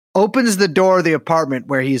 Opens the door of the apartment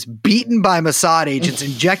where he's beaten by Mossad agents,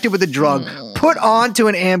 injected with a drug, put onto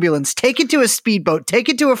an ambulance, taken to a speedboat,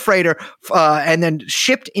 taken to a freighter, and then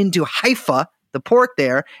shipped into Haifa, the port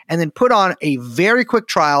there, and then put on a very quick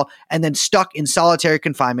trial and then stuck in solitary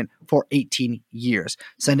confinement for 18 years.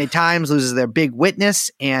 Sunday Times loses their big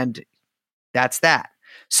witness, and that's that.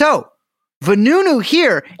 So Vanunu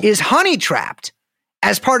here is honey trapped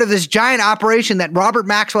as part of this giant operation that Robert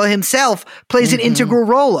Maxwell himself plays an integral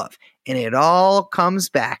role of. And it all comes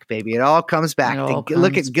back, baby. It all comes back.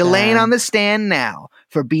 Look at Ghislaine on the stand now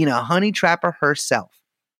for being a honey trapper herself.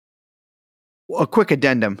 A quick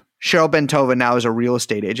addendum. Cheryl Bentova now is a real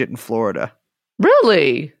estate agent in Florida.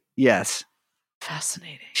 Really? Yes.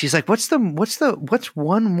 Fascinating. She's like, what's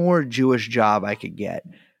one more Jewish job I could get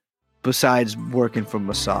besides working for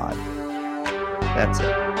Mossad? That's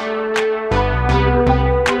it.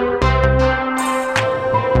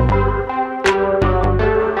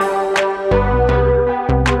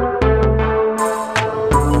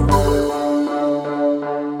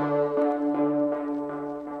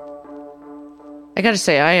 I got to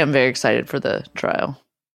say, I am very excited for the trial.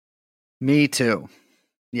 Me too.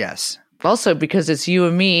 Yes. Also, because it's you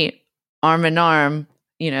and me, arm in arm,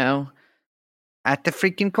 at the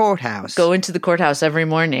freaking courthouse. Go into the courthouse every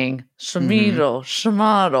morning. Shemito.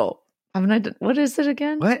 Haven't I done, what is it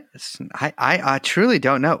again? What? I truly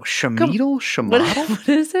don't know. Shemito? What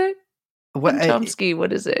is it? What? Chomsky,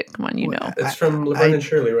 what is it? Come on, you know. It's from Laverne and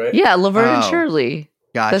Shirley, right? Yeah, Laverne and Shirley.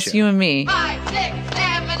 Gotcha. That's you and me. 5, 6, 7,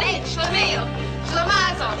 8, Schlemiel,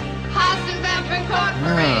 Schlemazel, Hasenbemp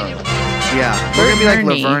Incorporated. Yeah, we're going to be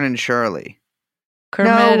like Laverne and Shirley.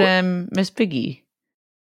 Kermit and Miss Piggy.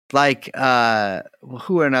 Like,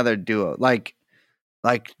 who are another duo? Like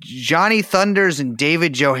Johnny Thunders and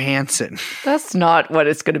David Johansen. That's not what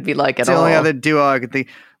it's going to be like at all. It's the only other duo I could think.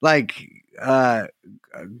 Like,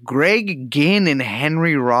 Greg Ginn and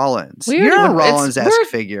Henry Rollins. Weird. You're a Rollins-esque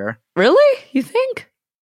figure. Really? You think?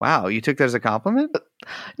 Wow, you took that as a compliment?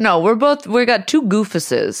 No, we got two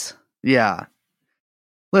goofuses. Yeah.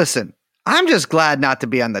 Listen, I'm just glad not to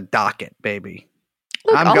be on the docket, baby.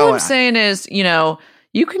 Look, I'm saying is,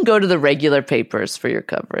 you can go to the regular papers for your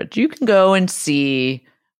coverage. You can go and see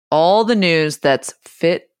all the news that's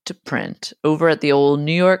fit to print over at the old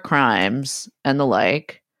New York Crimes and the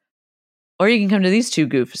like. Or you can come to these two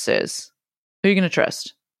goofuses. Who are you going to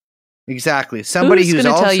trust? Exactly. Somebody who's going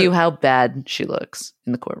to also tell you how bad she looks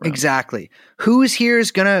in the courtroom. Exactly. Who's here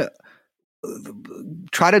is going to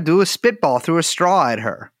try to do a spitball through a straw at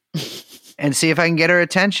her and see if I can get her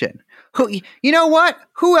attention. You know what?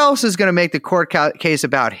 Who else is going to make the court case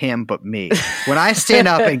about him but me when I stand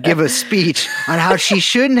up and give a speech on how she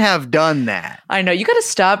shouldn't have done that? I know. You got to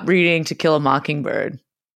stop reading To Kill a Mockingbird.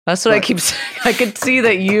 That's what I keep saying. I can see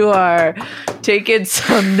that you are taking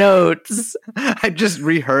some notes. I just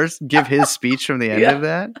give his speech from the end of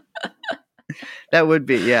that. That would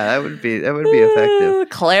be effective.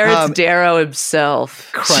 Clarence Darrow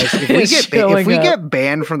himself. Christ, if we get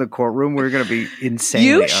banned from the courtroom, we're going to be insane.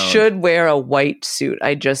 You should wear a white suit.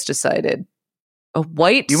 I just decided. A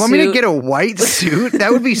white suit. You want me to get a white suit?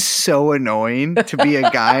 That would be so annoying to be a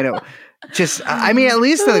guy to just, at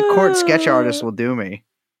least the court sketch artist will do me.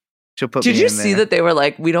 She'll put me in there. Did you see that they were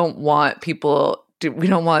like, we don't want court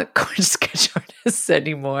sketch artists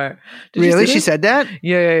anymore? Really? She said that?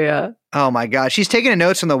 Yeah. Oh my God. She's taking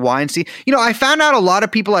notes from the Weinstein. I found out a lot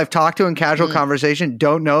of people I've talked to in casual conversation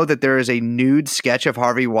don't know that there is a nude sketch of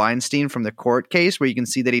Harvey Weinstein from the court case where you can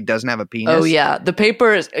see that he doesn't have a penis. Oh yeah. The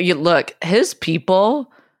papers, look, his people,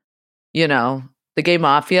 the gay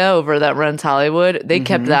mafia over that runs Hollywood, they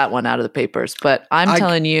kept that one out of the papers. But I'm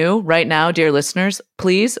telling you right now, dear listeners,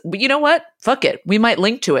 please, you know what? Fuck it. We might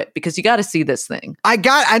link to it because you got to see this thing.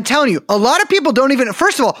 I'm telling you, a lot of people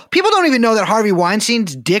first of all, people don't even know that Harvey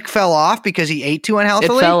Weinstein's dick fell off because he ate too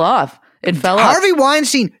unhealthily. It fell off. Harvey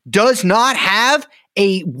Weinstein does not have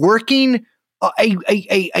a working,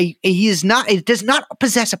 it does not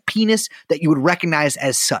possess a penis that you would recognize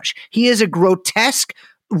as such. He is a grotesque,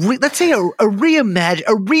 let's say a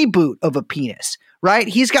reboot of a penis, right?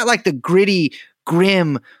 He's got like the gritty,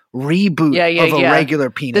 grim reboot of a regular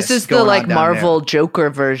penis. This is the Marvel Joker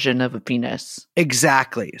version of a penis.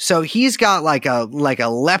 Exactly. So he's got like a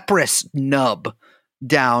leprous nub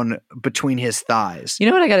down between his thighs. You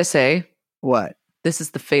know what I got to say? What? This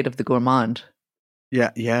is the fate of the gourmand.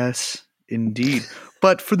 Yeah. Yes, indeed.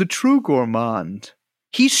 But for the true gourmand,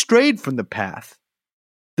 he strayed from the path.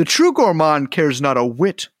 The true gourmand cares not a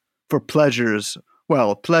whit for pleasures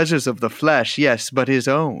of the flesh, yes, but his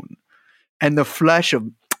own, and the flesh of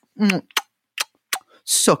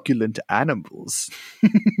succulent animals.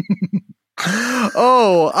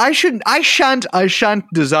 Oh, I shan't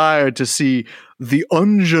desire to see the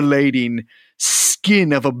undulating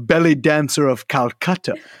skin of a belly dancer of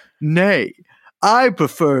Calcutta. Nay, I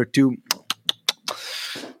prefer to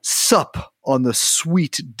sup on the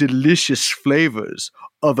sweet, delicious flavors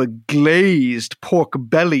of a glazed pork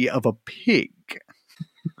belly of a pig.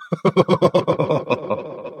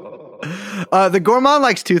 The gourmand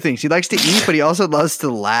likes two things. He likes to eat, but he also loves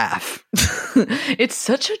to laugh. It's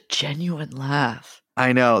such a genuine laugh.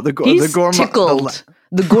 I know. The gourmand tickled.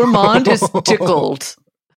 The gourmand is tickled.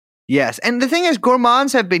 Yes, and the thing is,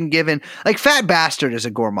 gourmands have been given, like Fat Bastard is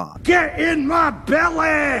a gourmand. Get in my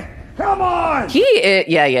belly! Come on! He ate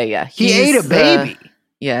a baby.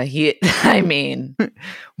 That's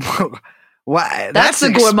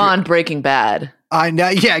the gourmand Breaking Bad. I know.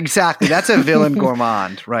 Yeah, exactly. That's a villain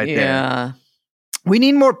gourmand right there. Yeah. We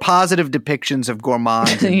need more positive depictions of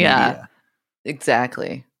gourmands in media.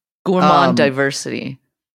 Exactly. Gourmand diversity.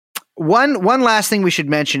 One last thing we should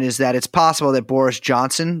mention is that it's possible that Boris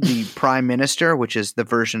Johnson, the prime minister, which is the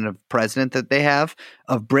version of president that they have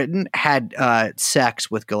of Britain, had sex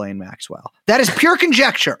with Ghislaine Maxwell. That is pure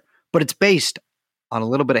conjecture, but it's based on a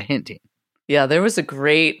little bit of hinting. Yeah, there was a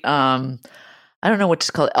great, I don't know what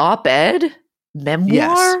to call it, op-ed? Memoir?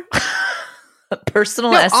 Yes.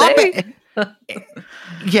 Personal essay?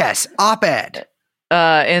 Yes, op-ed.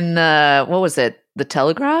 In what was it? The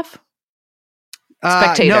Telegraph?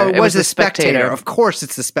 Spectator. No, it was the Spectator. Of course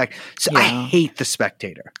it's the Spectator. So I hate the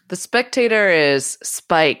Spectator. The Spectator is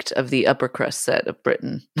spiked of the upper crust set of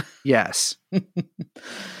Britain. Yes.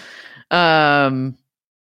 Just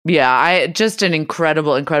an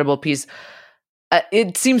incredible piece.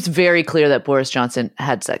 It seems very clear that Boris Johnson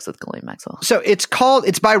had sex with Ghislaine Maxwell. So it's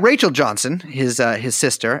by Rachel Johnson, his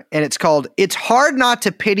sister, and it's called "It's Hard Not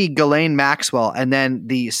to Pity Ghislaine Maxwell," and then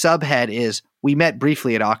the subhead is "We Met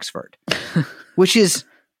Briefly at Oxford," which is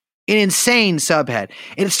an insane subhead.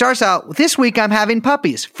 And it starts out, "This week I'm having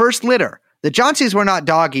puppies, first litter. The Johnsies were not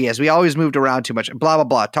doggy, as we always moved around too much. Blah, blah,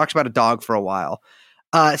 blah. Talks about a dog for a while.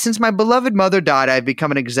 Since my beloved mother died, I've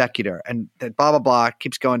become an executor. And blah, blah, blah.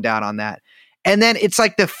 Keeps going down on that. And then it's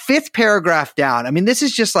like the 5th paragraph down. I mean, this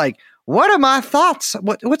is just like, what are my thoughts?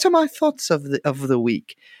 What's my thoughts of the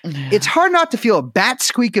week? It's hard not to feel a bat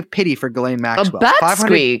squeak of pity for Ghislaine Maxwell. A bat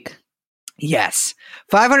squeak? Yes.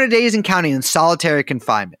 500 days in counting in solitary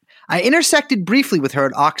confinement. I intersected briefly with her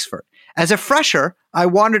at Oxford. As a fresher, I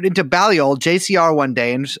wandered into Balliol JCR one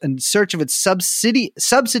day in search of its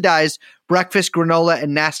subsidized breakfast, granola,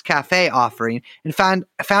 and Nescafe offering and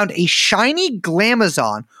found a shiny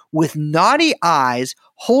glamazon with naughty eyes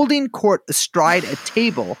holding court astride a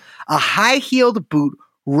table, a high-heeled boot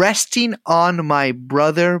resting on my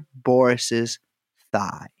brother Boris's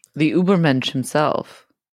thigh. The Ubermensch himself.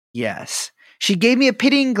 Yes. She gave me a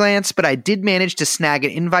pitying glance, but I did manage to snag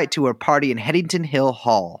an invite to her party in Headington Hill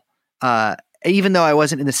Hall, even though I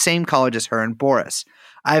wasn't in the same college as her and Boris.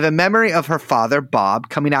 I have a memory of her father, Bob,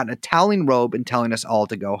 coming out in a toweling robe and telling us all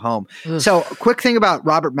to go home. Ugh. So, a quick thing about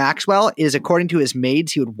Robert Maxwell is, according to his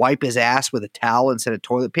maids, he would wipe his ass with a towel instead of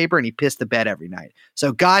toilet paper, and he pissed the bed every night.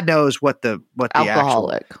 So, God knows what the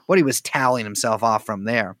Alcoholic. what he was toweling himself off from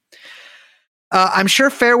there. I'm sure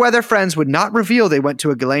fair-weather friends would not reveal they went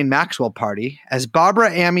to a Ghislaine Maxwell party. As Barbara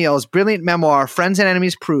Amiel's brilliant memoir, Friends and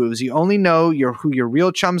Enemies, proves, you only know who your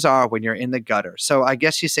real chums are when you're in the gutter. So I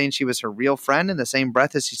guess she's saying she was her real friend in the same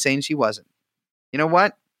breath as she's saying she wasn't. You know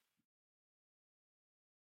what?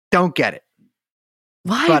 Don't get it.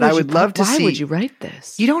 Why? But I would love to see. Why would you write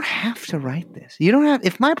this? You don't have to write this. You don't have.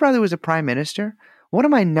 If my brother was a prime minister, one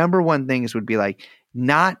of my number one things would be like,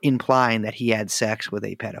 not implying that he had sex with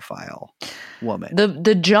a pedophile woman.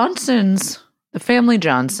 The Johnsons, the family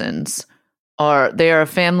Johnsons, are a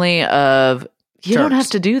family of, you don't Turks.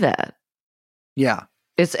 have to do that. Yeah.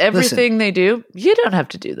 It's everything they do. You don't have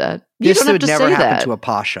to do that. You This don't have would to never say happen that. to a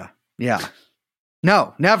pasha. Yeah.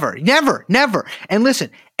 No, never. And listen,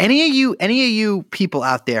 any of you people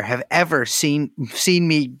out there have ever seen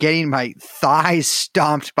me getting my thighs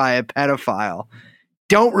stomped by a pedophile?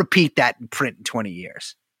 Don't repeat that in print in 20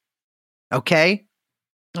 years. Okay?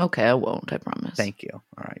 Okay, I won't, I promise. Thank you.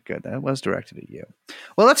 All right, good. That was directed at you.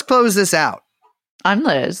 Well, let's close this out. I'm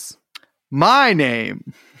Liz. My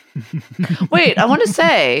name. Wait, I want to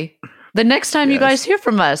say, the next time you Yes. guys hear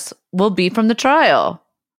from us will be from the trial.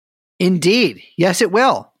 Indeed. Yes, it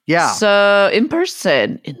will. Yeah. So, in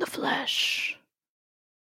person, in the flesh.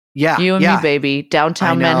 Yeah. You and yeah. me, baby. Downtown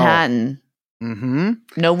I know. Manhattan. Mm-hmm.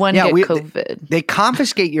 No one Yeah, get COVID. They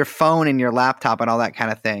confiscate your phone and your laptop and all that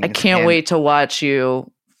kind of thing. I can't wait to watch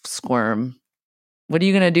you squirm. What are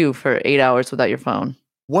you going to do for 8 hours without your phone?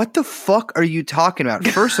 What the fuck are you talking about?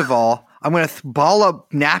 First of all, I'm going to ball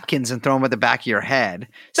up napkins and throw them at the back of your head.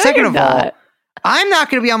 No, Second you're of all, not. I'm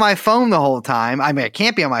not going to be on my phone the whole time. I mean, I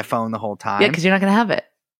can't be on my phone the whole time. Yeah, because you're not going to have it.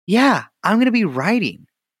 Yeah, I'm going to be writing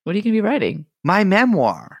What are you going to be writing? my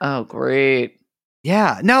memoir. Oh, great.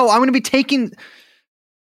 Yeah. No, I'm going to be taking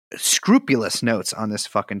scrupulous notes on this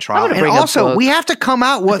fucking trial. gonna And bring up also, we books. have to come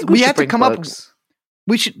out I with, think we should have to bring come up, books.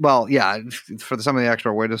 we should, well, yeah, for some of the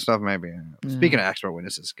expert witness stuff, maybe. Speaking of expert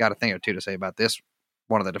witnesses, got a thing or two to say about this,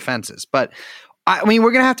 one of the defenses. But, I mean,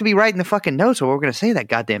 we're going to have to be writing the fucking notes or we're going to say that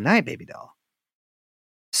goddamn night, baby doll.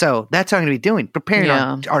 So that's what I'm going to be doing, preparing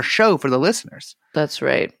our show for the listeners. That's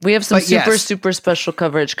right. We have some But yes. super special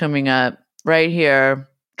coverage coming up right here.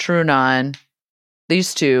 True Non.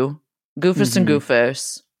 These two, Goofus and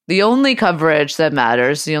Goofus. The only coverage that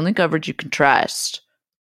matters, the only coverage you can trust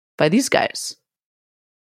by these guys.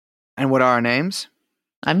 And what are our names?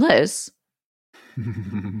 I'm Liz.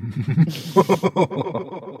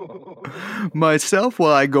 Myself,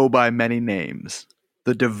 well, I go by many names.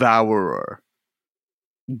 The Devourer.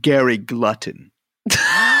 Gary Glutton.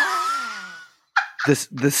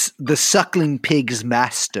 the Suckling Pig's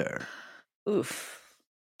Master. Oof.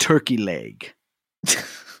 Turkey Leg.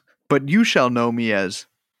 But you shall know me as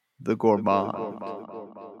the Gourmand.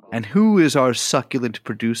 And who is our succulent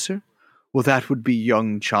producer? Well, that would be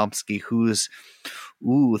young Chomsky, whose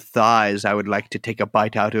thighs I would like to take a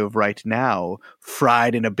bite out of right now.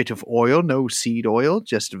 Fried in a bit of oil, no seed oil,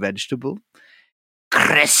 just vegetable.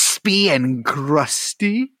 Crispy and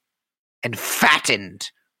crusty. And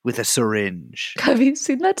fattened with a syringe. Have you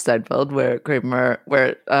seen that Seinfeld where Kramer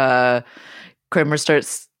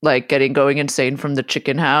starts like going insane from the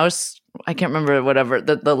chicken house? I can't remember whatever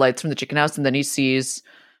the lights from the chicken house, and then he sees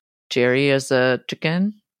Jerry as a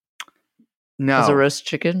chicken. No. As a roast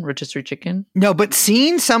chicken, rotisserie chicken. No, but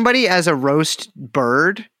seeing somebody as a roast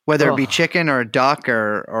bird, whether it be Ugh. chicken or a duck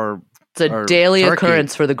or It's a daily turkey.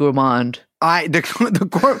 occurrence for the gourmand. It's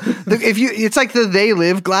like the They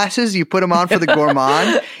Live glasses. You put them on for the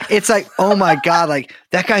gourmand. It's like, oh my god, like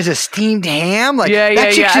that guy's a steamed ham. Like yeah.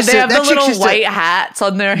 They have the little white hats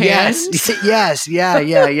on their hands. Yes,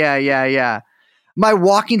 yeah. My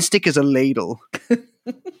walking stick is a ladle.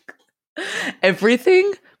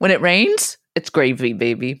 Everything when it rains, it's gravy,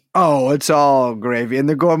 baby. Oh, it's all gravy. And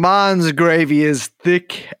the gourmand's gravy is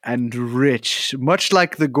thick and rich, much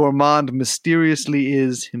like the gourmand mysteriously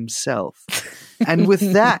is himself. And with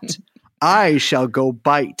that, I shall go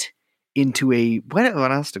bite into what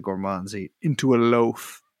else do gourmands eat? Into a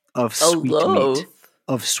loaf of sweetmeat.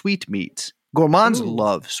 Of sweetmeats. Gourmands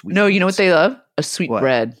love sweet. No, you know what they love? A sweet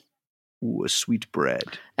bread. Ooh, a sweet bread.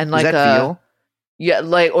 And like veal? Yeah,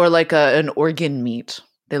 like an organ meat.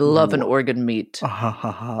 They love an organ meat.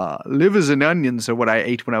 Livers and onions are what I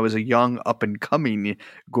ate when I was a young, up-and-coming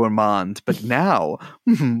gourmand. But now,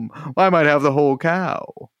 I might have the whole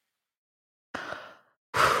cow.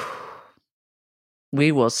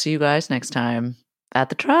 We will see you guys next time at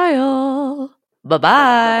the trial.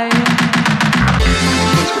 Bye-bye.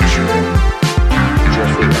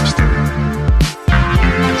 Jeffrey Epstein.